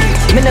me.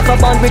 Me never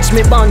born rich,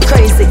 me born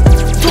crazy.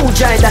 Too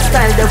dry, that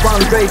style they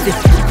want gravy.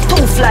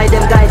 Too fly,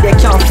 them guy they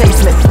can't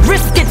face me.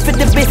 Risk it for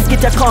the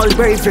biscuit, I call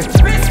bravery.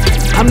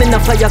 I'm in a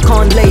fire,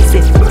 can't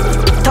lazy.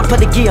 Top of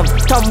the game,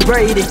 Tom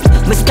Brady.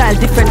 My style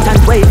different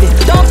and wavy.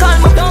 Don't call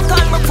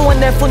my phone,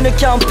 their phone they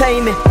can't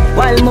pay me.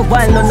 While no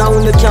one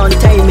can't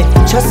tame me.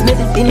 Trust me,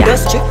 the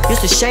industry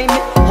used to shame me.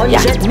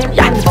 100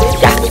 million.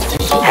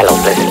 Hello,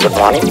 pleasant good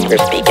morning. You're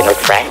speaking with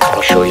Frank.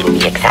 I'm sure you'll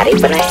be excited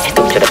when I send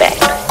you to the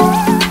bank.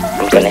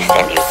 I'm gonna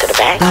send you to the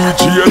bank.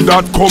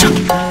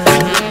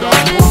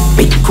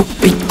 Big cook,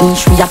 big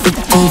inch, we a big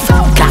teeth.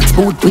 Clocks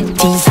boot with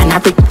teeth and a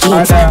big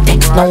jeans.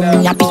 Text now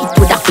me a beat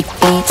with a quick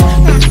beat.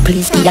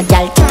 Please be a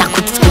gal, take a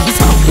quick squeeze.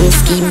 In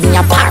scheme, me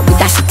a bar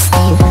with a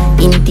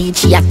 16. In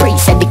DJ, a pre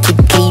said the kid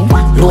clean.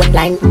 Load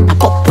line, a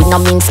pop with no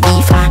mince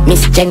beef.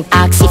 Miss Jen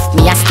asks if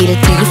me a still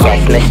thief.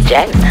 Yes, Miss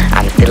Jen,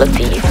 I'm still a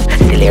thief.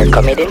 Still here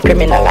committing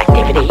criminal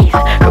activities.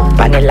 Group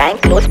on the line,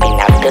 close, me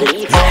have to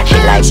leave. She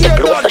likes the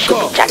blow, so she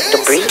be jack to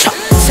breathe.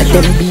 So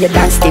them be a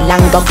dance still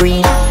and go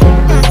green.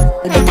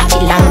 The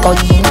touchy and go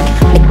in.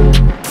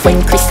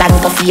 When Chris and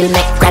go feel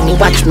me, granny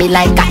watch me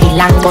like a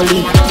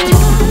Ilangoli.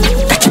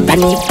 Touch up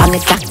and if I'm a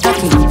cat.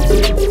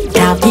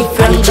 Now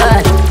different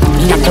bird.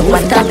 Me have to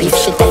wonder if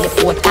she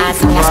teleport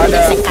us. Me a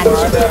split second.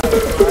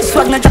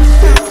 Swag no drop.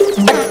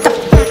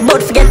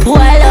 But forget who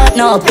I love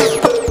now.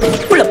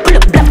 Pull up,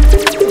 black.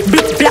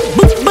 Black,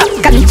 boop,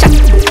 can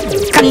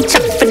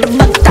chop for the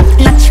back top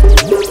notch.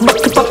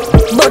 Buck it up,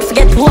 but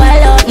forget who I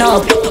love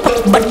now.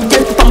 But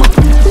just pump up.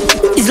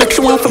 It's like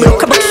she want from the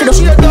crab, she don't.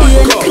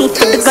 Yeah, nothing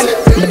to the gun.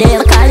 But they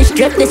ever call it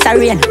straight, this a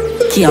rain.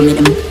 Kill me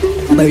them.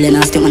 Berlin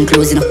and still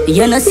closing up.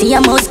 You know see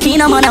a mouse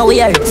keen, I'm on a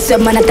weird.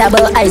 Some man a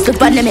table ice,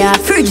 look on them here,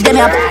 fridge them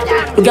up.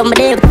 Give me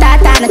the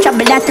tata and a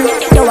trouble that.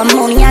 Yo, I'm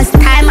money as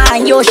time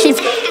on your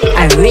shift.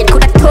 I read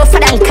could have tougher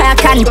than car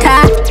can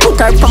car. Put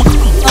her pump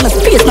on a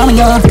space, now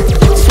yo.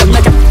 So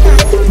much up.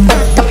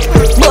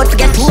 But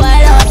forget who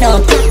I love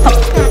now.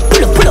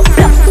 Pull up,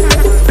 black.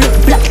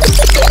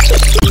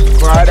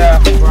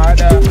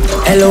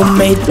 Hello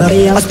mate,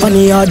 I spun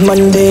the hard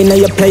Monday. Now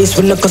your place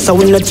when the cause I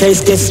win no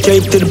chase. Get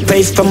straight to the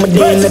base from a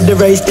day into the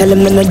race. Tell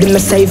him none of them are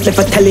safe. If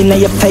I tell him now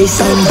your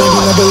face, I'm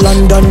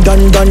done. Done.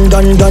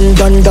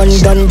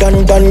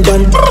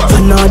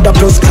 Another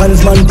plus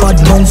clansman,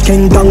 bad man. dance,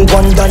 king down,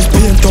 gun dance,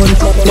 paint on. And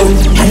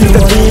the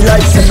feel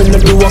like 7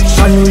 of the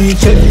action,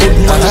 reach it, good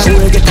man,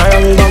 sure get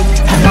around down.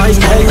 My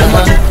style, I'm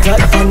a chick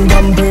like Van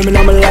Damme,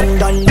 Birmingham,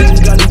 London,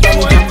 England,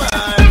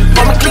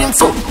 I'm a clean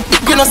foot.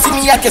 You know see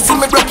me, I can see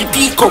me broke it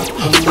peak up.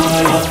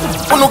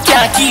 Oh no,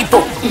 can't keep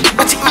up.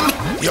 Watch it, me.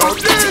 Yo,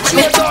 this is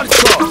me.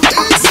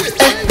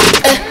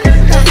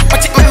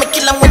 Watch it, me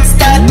kill 'em when it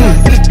start.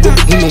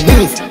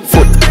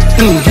 Foot.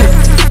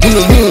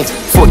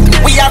 Foot.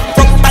 We have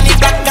pump on it,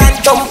 black and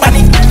dump on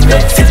it.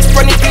 Sit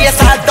from the place,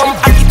 all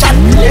dump on the chat.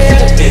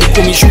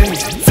 Come me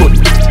shoes. Foot.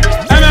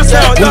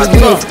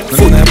 Dotcom.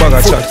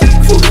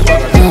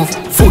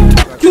 Foot.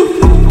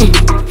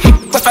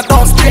 If I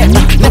don't straight,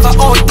 never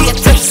all day,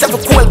 fresh, seven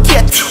cold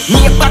gate.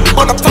 Me a back,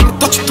 but I'm from the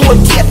touch to a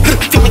gate.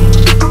 Feel me,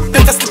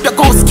 better slip your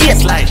ghost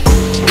case like.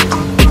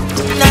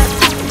 Nah,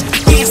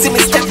 easy me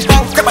step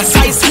back, grab a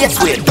size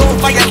gateway. Don't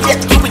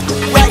violate, do it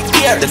right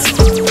here.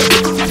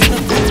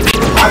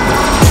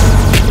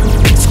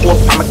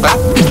 Scope on my clap,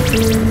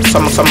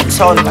 some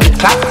sound on the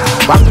clap.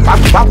 Wap, wap,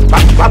 wap,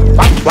 wap, wap,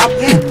 wap, wap,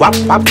 wap, wap,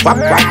 wap, wap,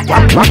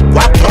 wap, wap,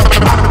 wap.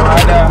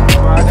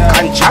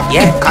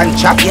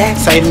 Contract, yeah.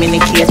 So you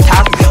minicate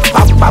top.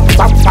 Wap, wap,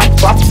 wap, wap,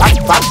 wap, wap,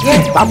 wap,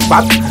 yeah. Wap,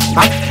 wap,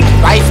 wap.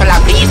 Rifle a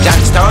bleed,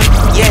 Johnstone,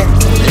 yeah.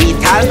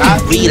 Lethal,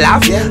 real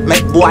off, yeah.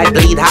 Make boy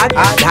bleed hard,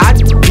 yeah.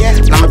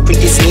 Now me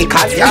pretty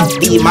sneakers, yeah.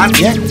 Demon,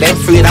 yeah. Them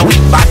afraid of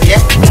weak back,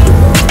 yeah.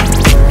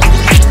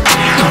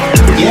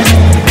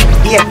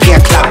 Yeah,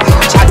 club,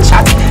 chat.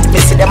 Me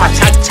see them a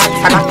chat,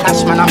 and a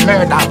clash, man, a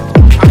murder.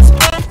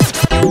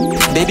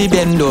 Baby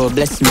Bendo,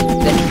 bless me.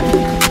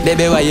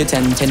 Baby, why you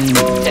tempting me?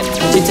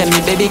 She tell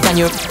me, baby, can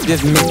you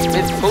with me?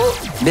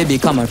 Baby,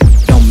 come on,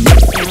 don't me.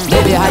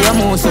 Baby, how you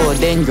move so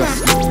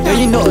dangerous? Do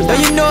you know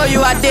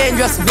you are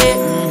dangerous, babe?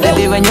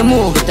 Baby, when you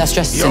move, it's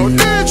stressing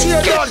me.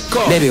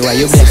 Baby, why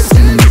you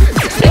blessing me?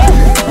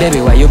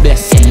 Baby, why you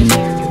blessing me?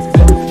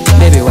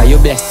 Baby, why you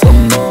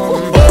blessing me?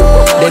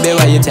 Baby,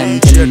 why you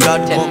tempting me?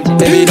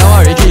 Baby, don't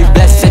worry, keep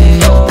blessing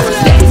me.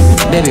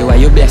 Baby, why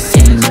you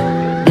blessing me?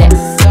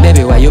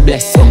 Baby, why you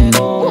blessing me?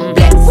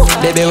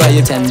 Baby, why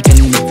you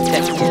tempting me?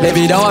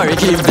 Baby, don't worry,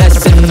 keep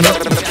blessing me.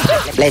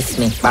 Bless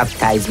me,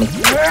 baptize me.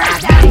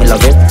 Me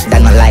love you,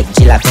 that not like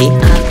jalopy.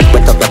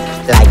 Wet up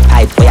like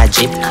pipe for your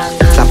jeep.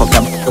 Slap up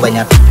them when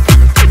you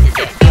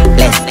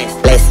bless me.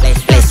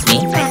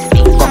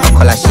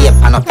 Coca-Cola shape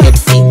and a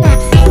Pepsi.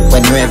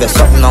 When you have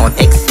something on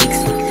X6,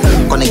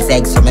 gonna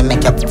exeg so me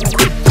make up.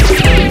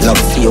 Love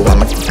see you,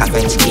 I'm a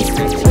French kiss.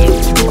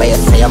 Where you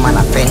say I'm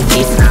a French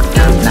kiss. Now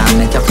I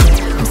make up,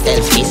 I'm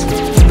selfish.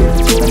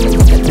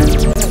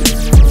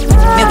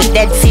 Me be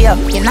dead for you.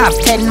 You know have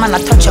 10 man, I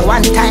touch you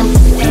one time.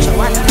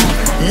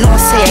 No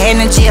say your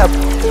energy up.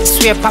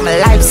 Swear upon my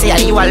life, say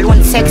you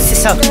alone sexy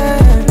so. I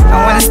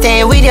wanna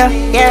stay with you,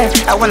 yeah.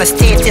 I wanna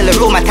stay till the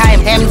room of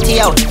time empty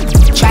out.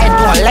 Try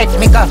don't let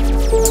me go.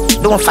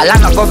 Don't fall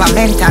on the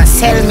government and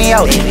sell me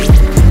out.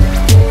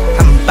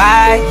 I'm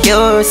by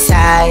your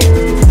side.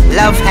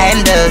 Love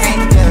handles.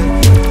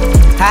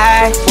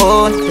 I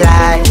won't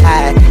lie.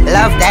 I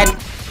love that.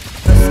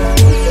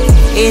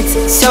 It's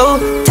so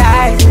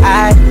tight.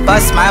 I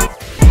bust my.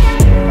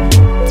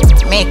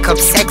 Make up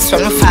sex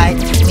when we fight.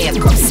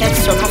 Make up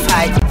sex when we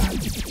fight.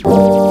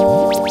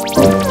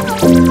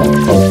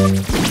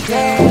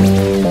 Yeah.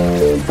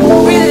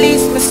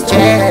 Release my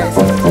stress.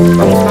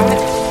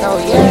 Oh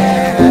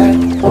yeah.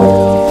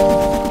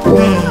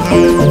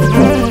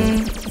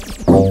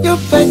 You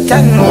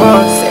better know,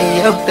 say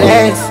you're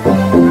blessed.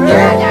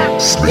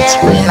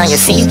 Yeah. Now you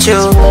see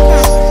through.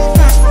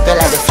 Girl,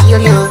 I just feel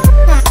you.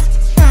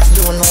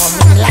 You know I'm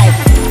in life.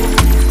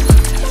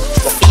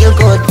 I feel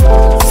good.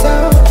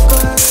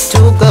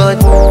 Too good.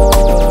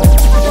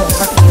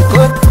 I feel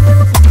good.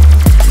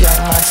 You're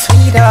my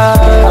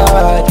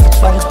sweetheart.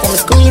 Once can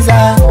squeeze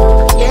her.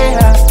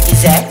 Yeah.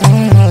 Is that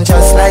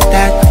just like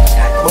that?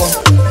 Boom.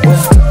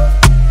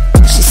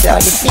 She said, how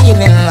you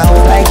feeling? I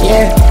was like,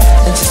 yeah.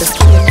 And she just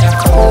gave me a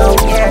call. Oh,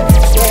 yeah.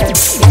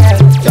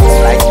 Just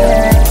like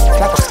that.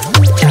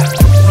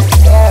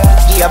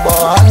 Yeah, boy,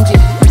 100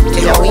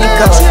 till a week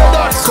out.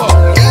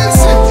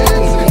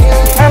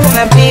 I'm in a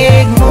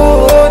big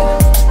mood.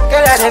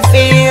 Girl, I can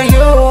feel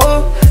you.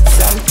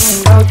 Something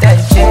about that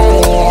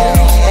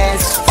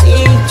jazz.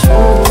 See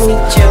through.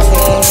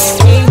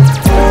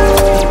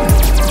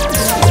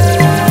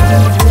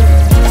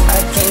 I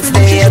can't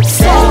stay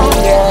upset.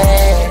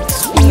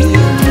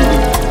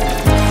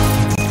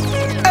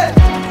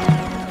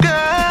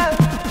 Girl,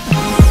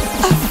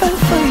 I fell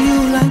for you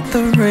like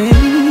the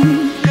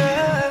rain.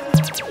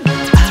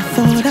 I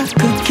thought I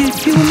could give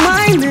you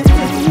my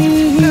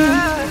name.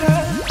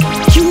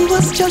 You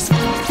was just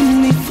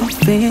me for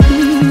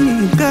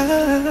fame,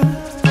 girl.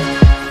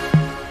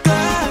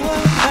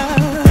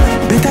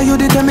 Better you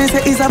did tell me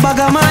say it's a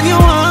bagger man you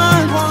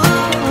want.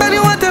 Then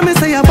you want tell me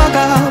say a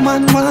bagger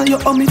man want. You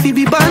owe me fi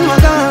be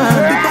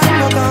bandwagon.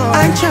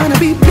 I ain't tryna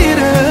be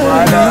bitter,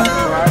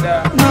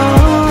 no.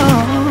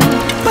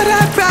 But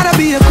I'd rather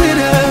be a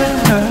quitter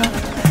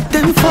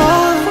than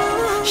for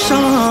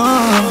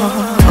sure.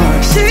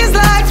 She's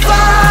like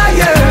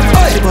fire,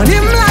 she burn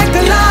him like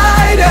a light.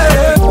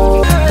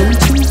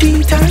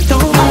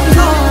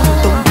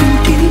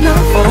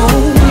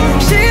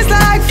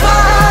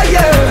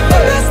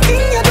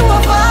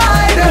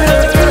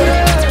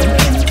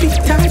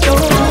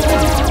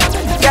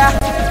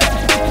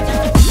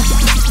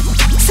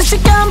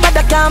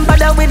 can't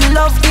bother with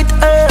love, it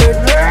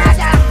hurt.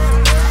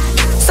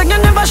 So you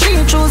never she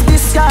choose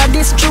this guy,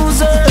 this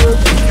chooser.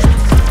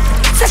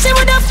 So she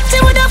would up,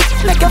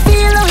 make you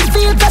feel how it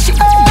feel, cause she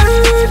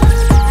hurt.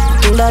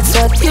 That's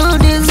what you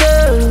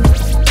deserve,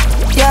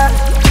 yeah.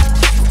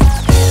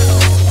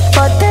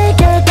 But take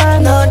your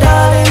time, no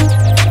darling.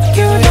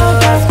 You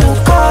don't have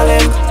to call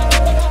him.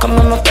 Come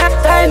on, my cat,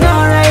 right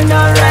now, right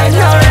now, right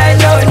now, right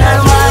now, in the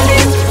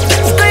morning.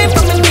 Scream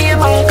for me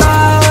name and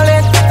call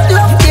it.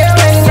 Love you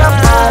when you're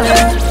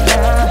calling.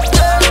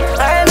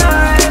 Right now,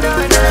 right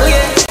now,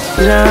 yeah.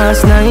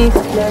 Last night,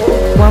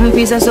 one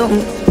piece of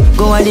something.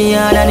 Go at the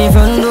yard and the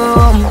front door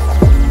home.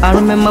 I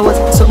remember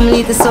what something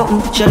little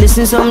something. She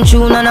listen some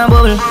tune and a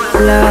bubble.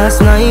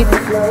 Last night,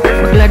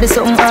 but glad there's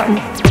something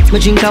happened. Me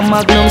drink a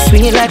Magnum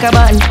sweet like a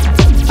button.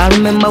 I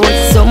remember what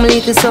something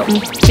little something.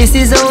 This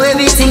is how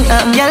everything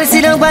happened. Y'all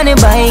sit down on the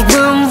bike,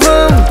 vroom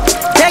vroom.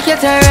 Take you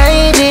to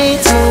ride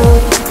it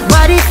smooth.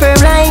 Body firm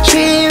like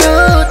tree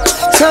root.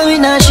 So we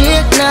not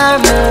shake nor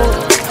move.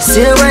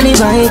 Still when the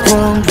bike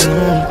vroom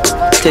vroom.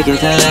 Take you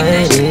to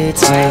ride it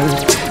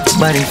smooth.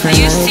 Body firm. Are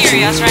you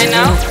serious right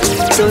now?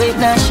 So it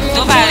not shake.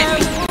 Don't violate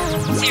me.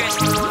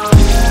 Seriously.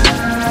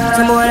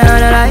 Some boy on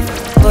the life.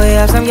 Boy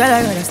have some girl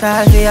I gonna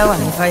start for your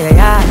wife for your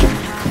yard.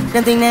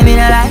 Don't think them in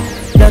a life.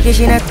 Lucky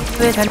she not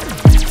with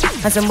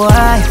and some boy,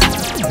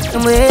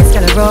 some ways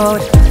got a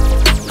road.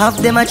 Half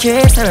them a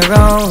chase her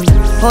around.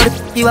 Hold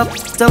you up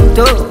some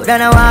toe,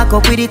 then I walk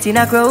up with it in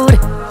a crowd.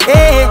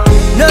 Hey,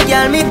 no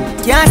girl me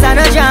can't stand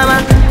no drama.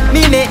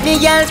 Me make me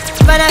girl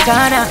for the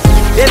corner.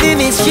 Baby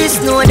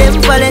mistress know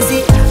them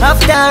policy.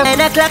 After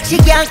 9 o'clock she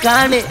can't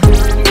call me.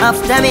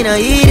 After me no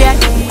idiot,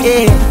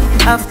 yeah.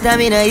 After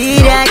me no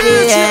idiot,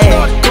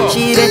 yeah.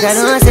 She better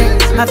know say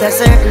after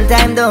certain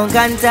time don't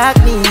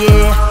contact me,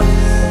 yeah.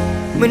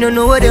 Me no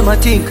know what them a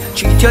think.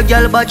 Treat your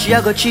girl but she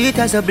a go cheat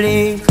as a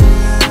blink.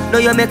 Now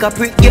you make a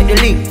prick get the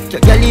link.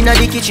 Your girl inna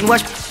the kitchen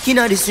wash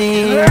inna the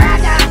sink.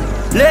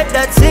 Let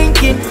that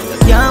sink in.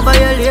 You can't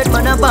violate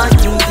man a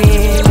banking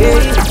pain,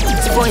 yeah.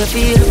 Before you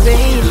feel the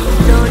pain,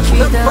 don't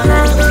treat her.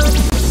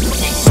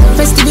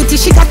 Festivity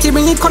she got to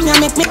bring it, come here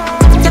make me.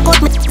 Take out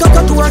me, go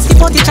towards the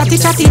party, chatty.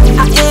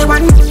 A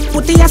A1,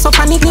 put the ass up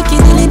on it, Nicky,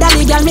 dilly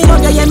dally, girl, me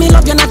love you, yeah, me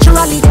love you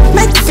naturally.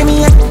 Make for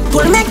me, yeah,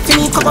 pull make for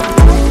me, come up.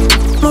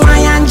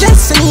 Mariah and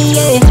Jesse,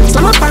 yeah.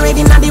 Slam up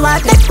already, now the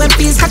wild deck, when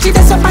please catch it,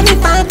 that's up on the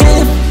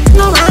party.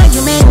 No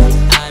argument.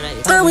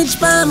 On which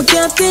palm I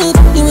can't take.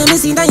 You will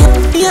see that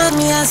you had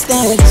me a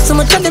stay. So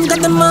much of them got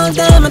them all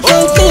them, I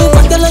take it.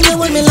 But the long you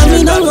want me, love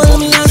me, don't want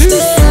me a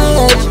stay.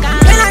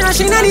 When I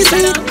rush in the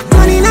street,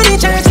 money in the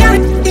church, carry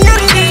the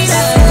holidays.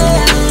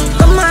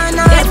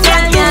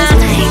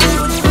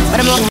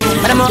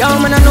 Yo,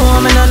 man, I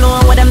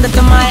know what them did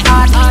to my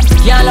heart.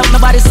 Can't love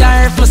nobody,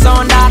 serve my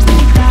sound that.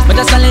 But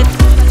just a live,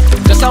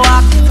 just a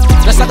walk.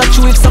 Just a go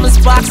chew if some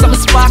spark.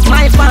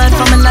 My fan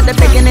from another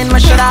beginning,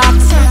 my shut up.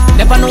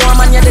 Never know a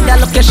man, you did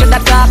that look, you should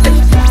have talked.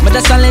 But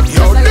just a live,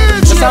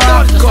 just a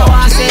walk.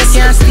 She say you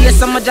can't stay,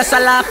 so much just a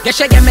laugh. You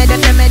should get me,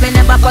 me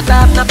never cut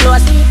off, no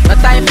close. No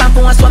time for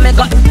points, what me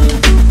got.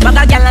 Bag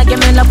a gal and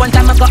give me love one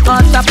time I got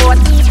out support.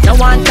 No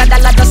one $1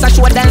 just a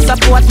show them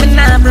support. Me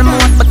nah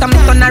remote, but I'm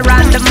turn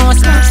around the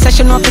most.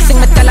 Session up to sing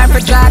me tell her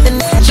for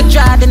Jordan. She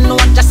draw the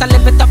note, just a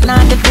live it up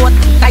now the goat.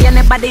 Tie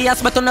anybody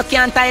else but you no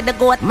can't tie the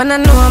goat. Man I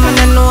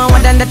know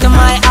what done that to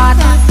my heart.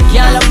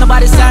 Can't love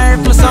nobody,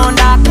 serve my sound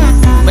that.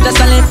 But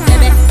just a live,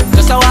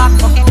 just a walk.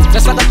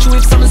 Just a go chew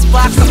if some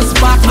spark.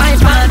 My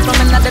fan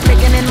from another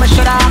beginning, my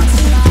shut up.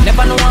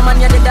 Never know a man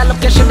you did that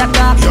look, you should have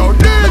talked.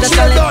 But just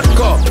a live,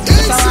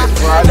 just a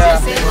walk.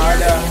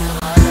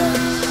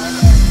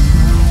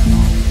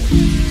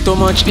 Too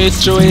much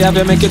history, have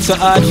you make it so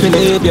hard to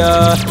live,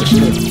 yeah.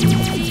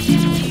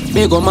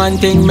 Big old man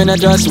thing, me not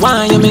just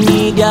want you, me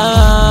need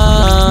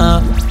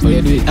ya.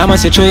 I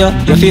must say true,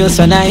 you feel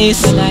so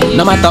nice.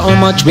 No matter how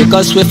much we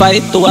cuss, we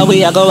fight, to a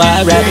way I go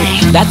alright.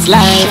 That's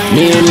life,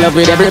 me in love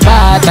with every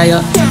part of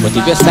you. But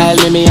if you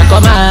style me, I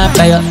come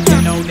after you.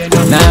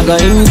 Now go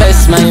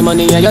invest my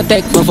money and you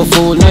take me for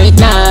food, no it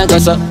nah go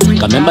so.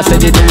 Cause remember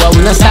said you do what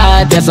we no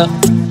start, yes so.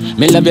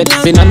 Me love you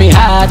deep in my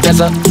heart, yes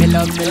so.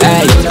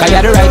 Hey, cause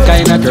you're the right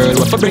kind of girl.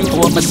 What for bring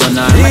for my son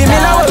and my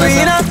daughter.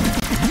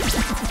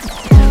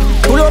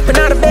 Pull up in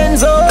the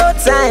Benz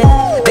outside.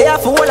 They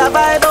have full of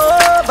vibe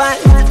over.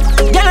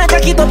 Girl, I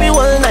jack it up in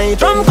all night.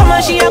 From come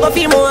and she a go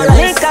feel more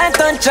like I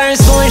touch her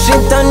soul, she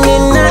turn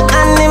in a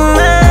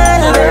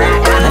animal.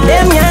 And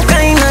them ya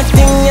kind of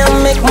thing ya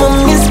make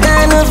mommy's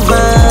kind of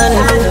fun.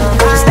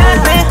 Start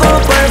make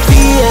up her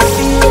face,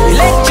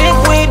 electric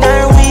with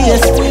her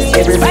waist.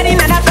 Everybody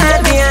not a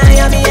party,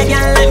 I be a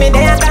girl like me,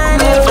 they a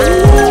carnival.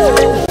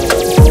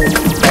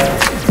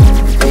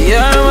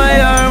 You're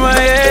my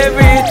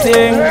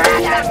everything.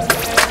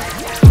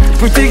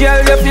 Pretty girl,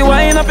 you fi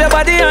wind up your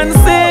body and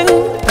sing.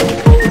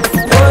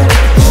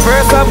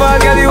 First of all,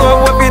 girl, you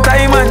have what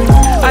diamond,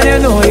 and you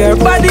know your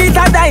body's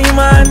a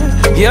diamond.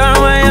 You're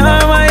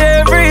my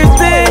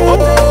everything.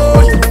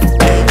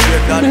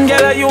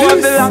 Girl, you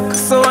have the lock,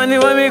 so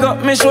anyway we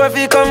got me sure if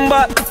you come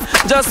back.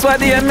 Just what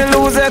the me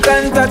lose a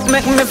contact,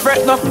 make me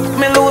fret no,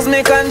 me lose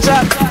me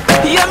contract.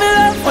 Yeah, me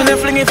love when you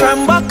fling it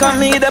from back on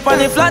me, up on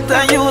the flat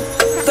and you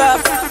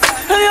top.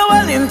 And you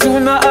well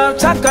into no half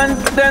chat and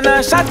then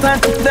I shot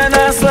and then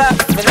I slap.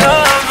 Me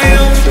love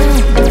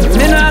you,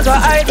 me not go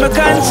hide my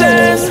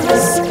conscience.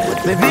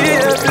 Me baby,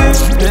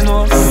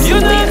 you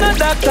know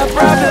that's a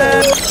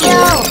problem. Yo,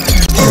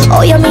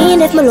 oh you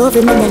mean if me love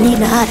you, me no need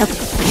no hard up.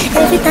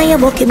 Every time you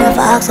book, you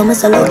never ask how me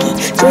so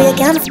lucky. So you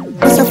can't f***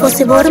 so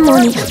fussy about the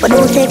money. But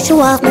don't take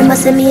you off, remember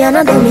say me and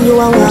a dummy. You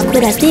a walk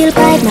with a steel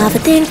pipe, now for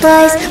think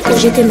twice.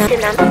 Push it in a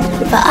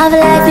if I have a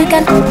life, you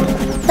can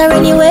or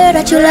anywhere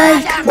that you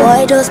like.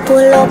 Boy, just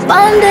pull up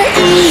on the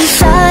east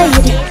side.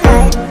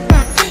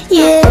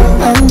 Yeah,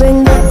 and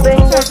bring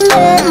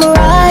let me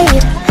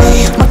ride.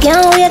 I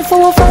can't wait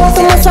for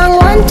my song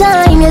one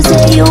time. You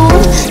say you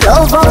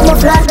love how my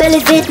flat belly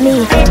fit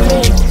me.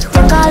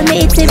 Call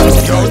me it's a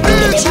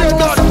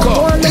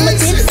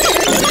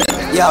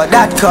Yo,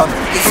 Dotcom,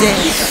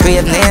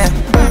 great name.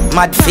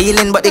 Mad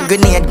feeling but the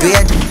grenade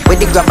grade. With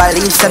the grab a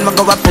leaves and we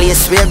go a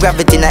place where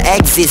gravity no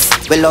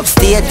exist. We love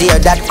stay there,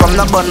 Dotcom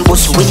no bun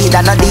bush weed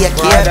and no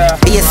daycare.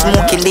 Be a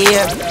smoke in the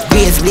air,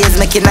 blaze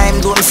making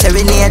him do him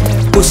serenade.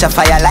 Push a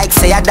fire like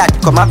say a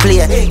Dotcom a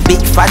play.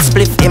 Big fat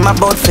spliff him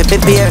about for be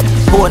beer.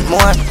 Boat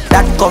more,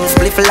 Dotcom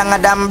spliff longer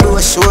than bro.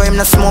 Sure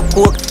him no smoke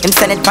coke, him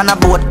send it pan a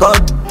boat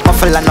god.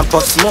 Muffle and a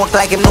puff smoke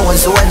like him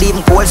knows so leave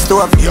him cold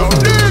stove.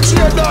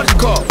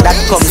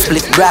 Dotcom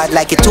split broad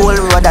like a toll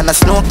road and a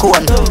snow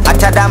cone.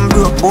 Hotter than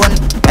broke bone.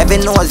 Every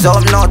nose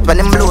out not when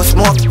him blow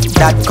smoke.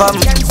 Dotcom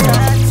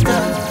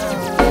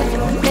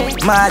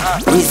mad,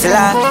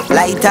 whistler,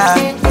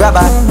 lighter,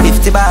 grabber,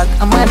 50 bag.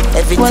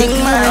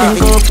 Everything mad.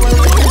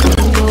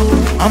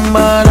 I'm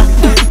bad,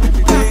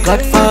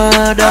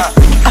 Godfather.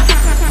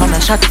 Man a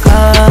shot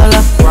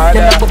caller. You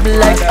know bubble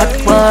like hot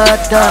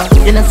water.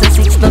 You know say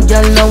 6 no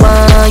girl no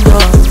want you.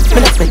 Me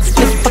no flex,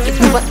 flip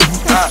pocket never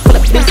empty. Full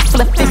of bills,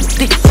 full of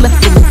 50, full of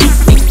empty.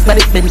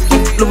 But it been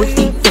fluid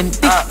deep empty.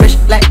 Fresh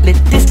like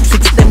lettuce,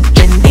 6 them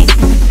trendy.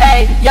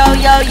 Hey, yo,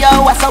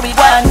 what's how we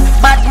want?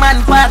 Bad man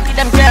party,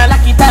 them girl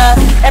like it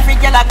up. Every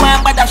girl like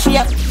one but a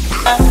shape.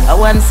 I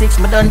want 6,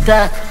 me don't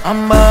talk.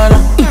 I'm baller,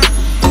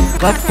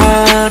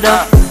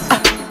 Godfather.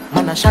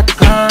 Man a shot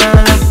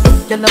caller.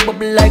 You know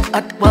bubble like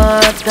hot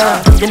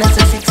water. You know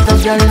say 6 no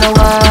girl no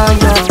want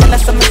you. Tell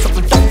us me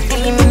something don't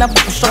feel me in a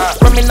bush.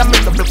 From in a me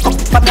double cup.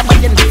 But I'm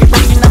buying the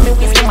breaking in a me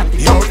waist.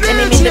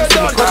 Enemy left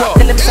me go.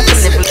 Tell them such a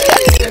level.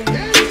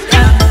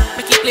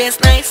 Make it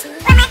place nice.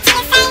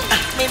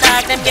 Me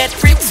dog them get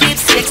free sweet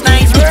 6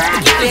 nice.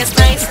 Make it place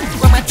nice.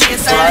 When my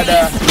chase I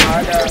leave.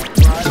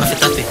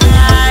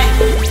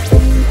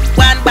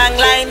 One bang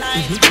line.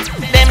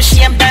 Them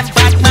shame them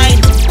bad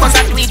mind. Cause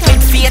I do it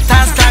with faith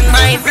and strong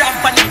mind.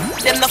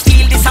 Them no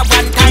feel this a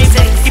one time.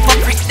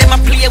 Hypocrites them a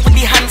play with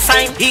the hand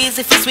sign.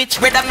 Easy fi switch,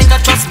 brother me no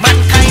trust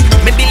mankind.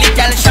 Me Billy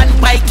girl shot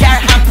by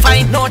car hand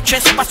fine. No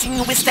trespassing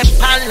you we step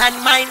on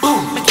landmine.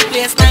 Make it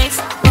place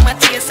nice, come a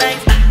chase side.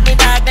 Me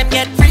dog them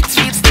get free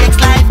sweet stakes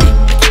life.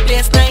 Make it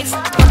place nice,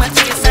 come a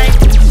chase side.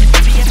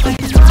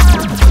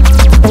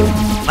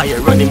 I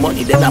running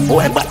money then a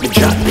boy back the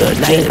drop the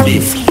Nile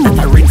this.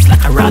 That a rings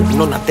like a rag.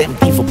 None of them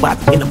people back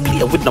in a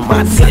play with the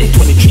man.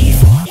 23.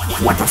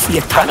 What I see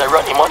a ton of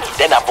running money,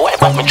 then a boy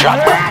back me drop.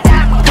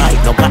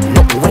 Might no got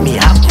nothing when he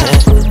have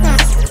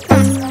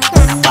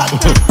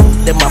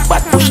them a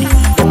bad bushy,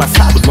 them a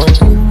sad man.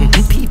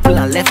 People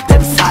are left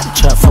them sad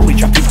church, so we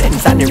drop the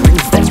ends and the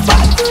rings them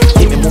back.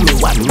 Give me mommy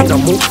one, me no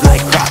move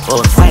like crap.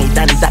 Outside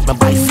and that me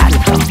buy sand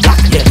and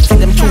black. Yeah, see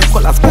them two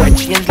colors go and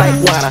change like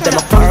water. Them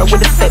a power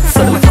with the set,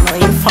 so them a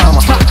come in farmer.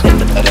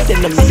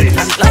 Then the meat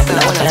and black, and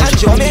I wanna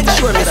enjoy make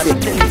sure me see.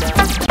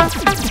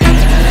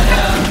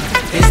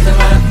 It's the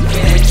man,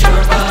 it's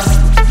your boss.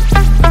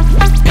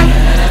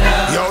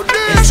 Yo,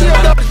 this is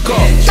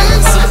Dotcom.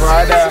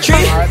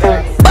 Tree,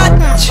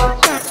 batch,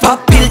 pop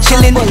pill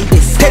chillin'.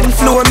 10th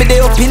floor, me dey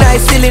up in high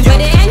ceiling.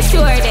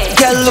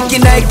 Girl look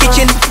in high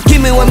kitchen.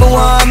 Give me what me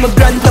want, me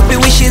grant up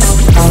your wishes.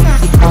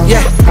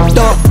 Yeah,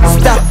 don't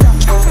stop.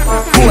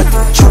 Put,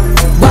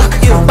 back,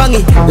 bang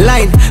it,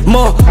 line,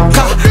 more,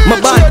 car. My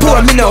band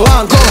poor, me no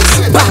want go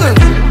back.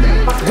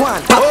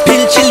 Pop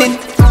pill chillin'.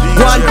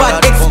 One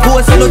bad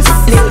expose, no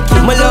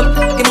my love,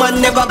 the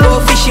man never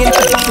go fishing.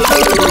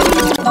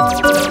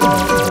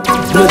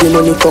 Bloody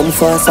money come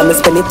fast, and me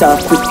spend it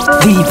off quick.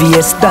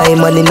 VVS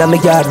diamond in a me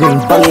yard ring.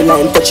 Bang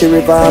line, touch the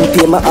river and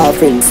pay my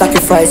offering.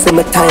 Sacrifice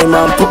my time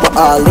and put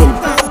my all in.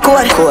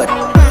 Code.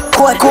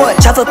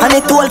 Travel pan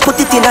it all, put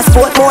it in a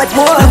sport mode.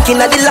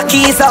 Looking at the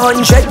lucky is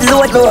 100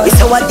 load.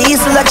 It's our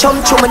diesel a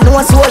jump through my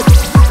nose hole.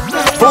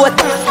 Boat,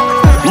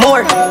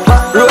 more.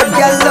 Road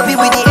girl love you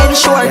with the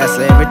ensure. Yes,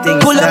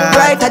 everything pull up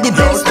right at the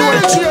best door.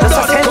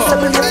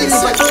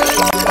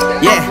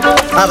 Yeah,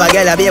 have a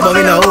girl a baby but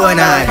me no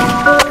own her.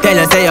 Tell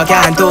her say you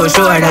can't too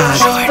sure that.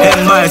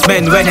 Them birds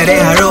men when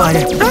they a road.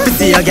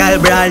 See a girl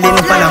brawling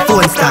on a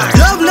phone star.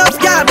 Love enough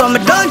girl but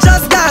me don't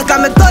just talk.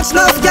 And me touch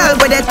enough girl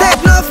but they take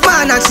enough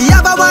man. And she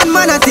have a one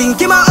man I think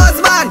him a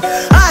husband.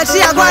 All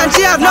she a go and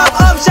she have no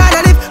option.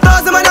 And if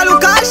 1,000 man a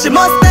look at she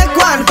must take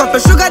one. one.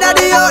 Couple sugar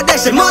daddy out there,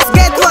 she must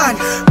get one.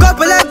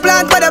 Couple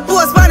eggplant for the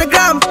post on the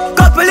gram.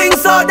 Couple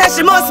links out there,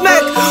 she must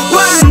make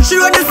one. She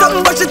wrote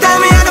something but she tell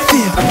me I don't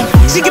feel.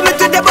 She give me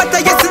to the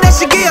butter yesterday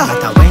she give.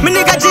 Me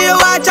nigga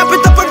G.O.I. chop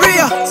it up for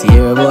real.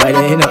 CHEQUE,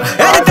 they know.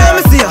 Anytime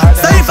I see her,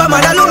 so if I'm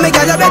mad I look me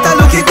girl you better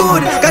look it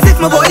good. Cause if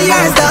my body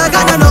is dog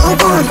I don't know who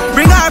good.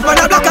 Bring her up on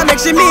the block and make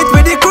she meet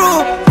with the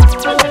crew.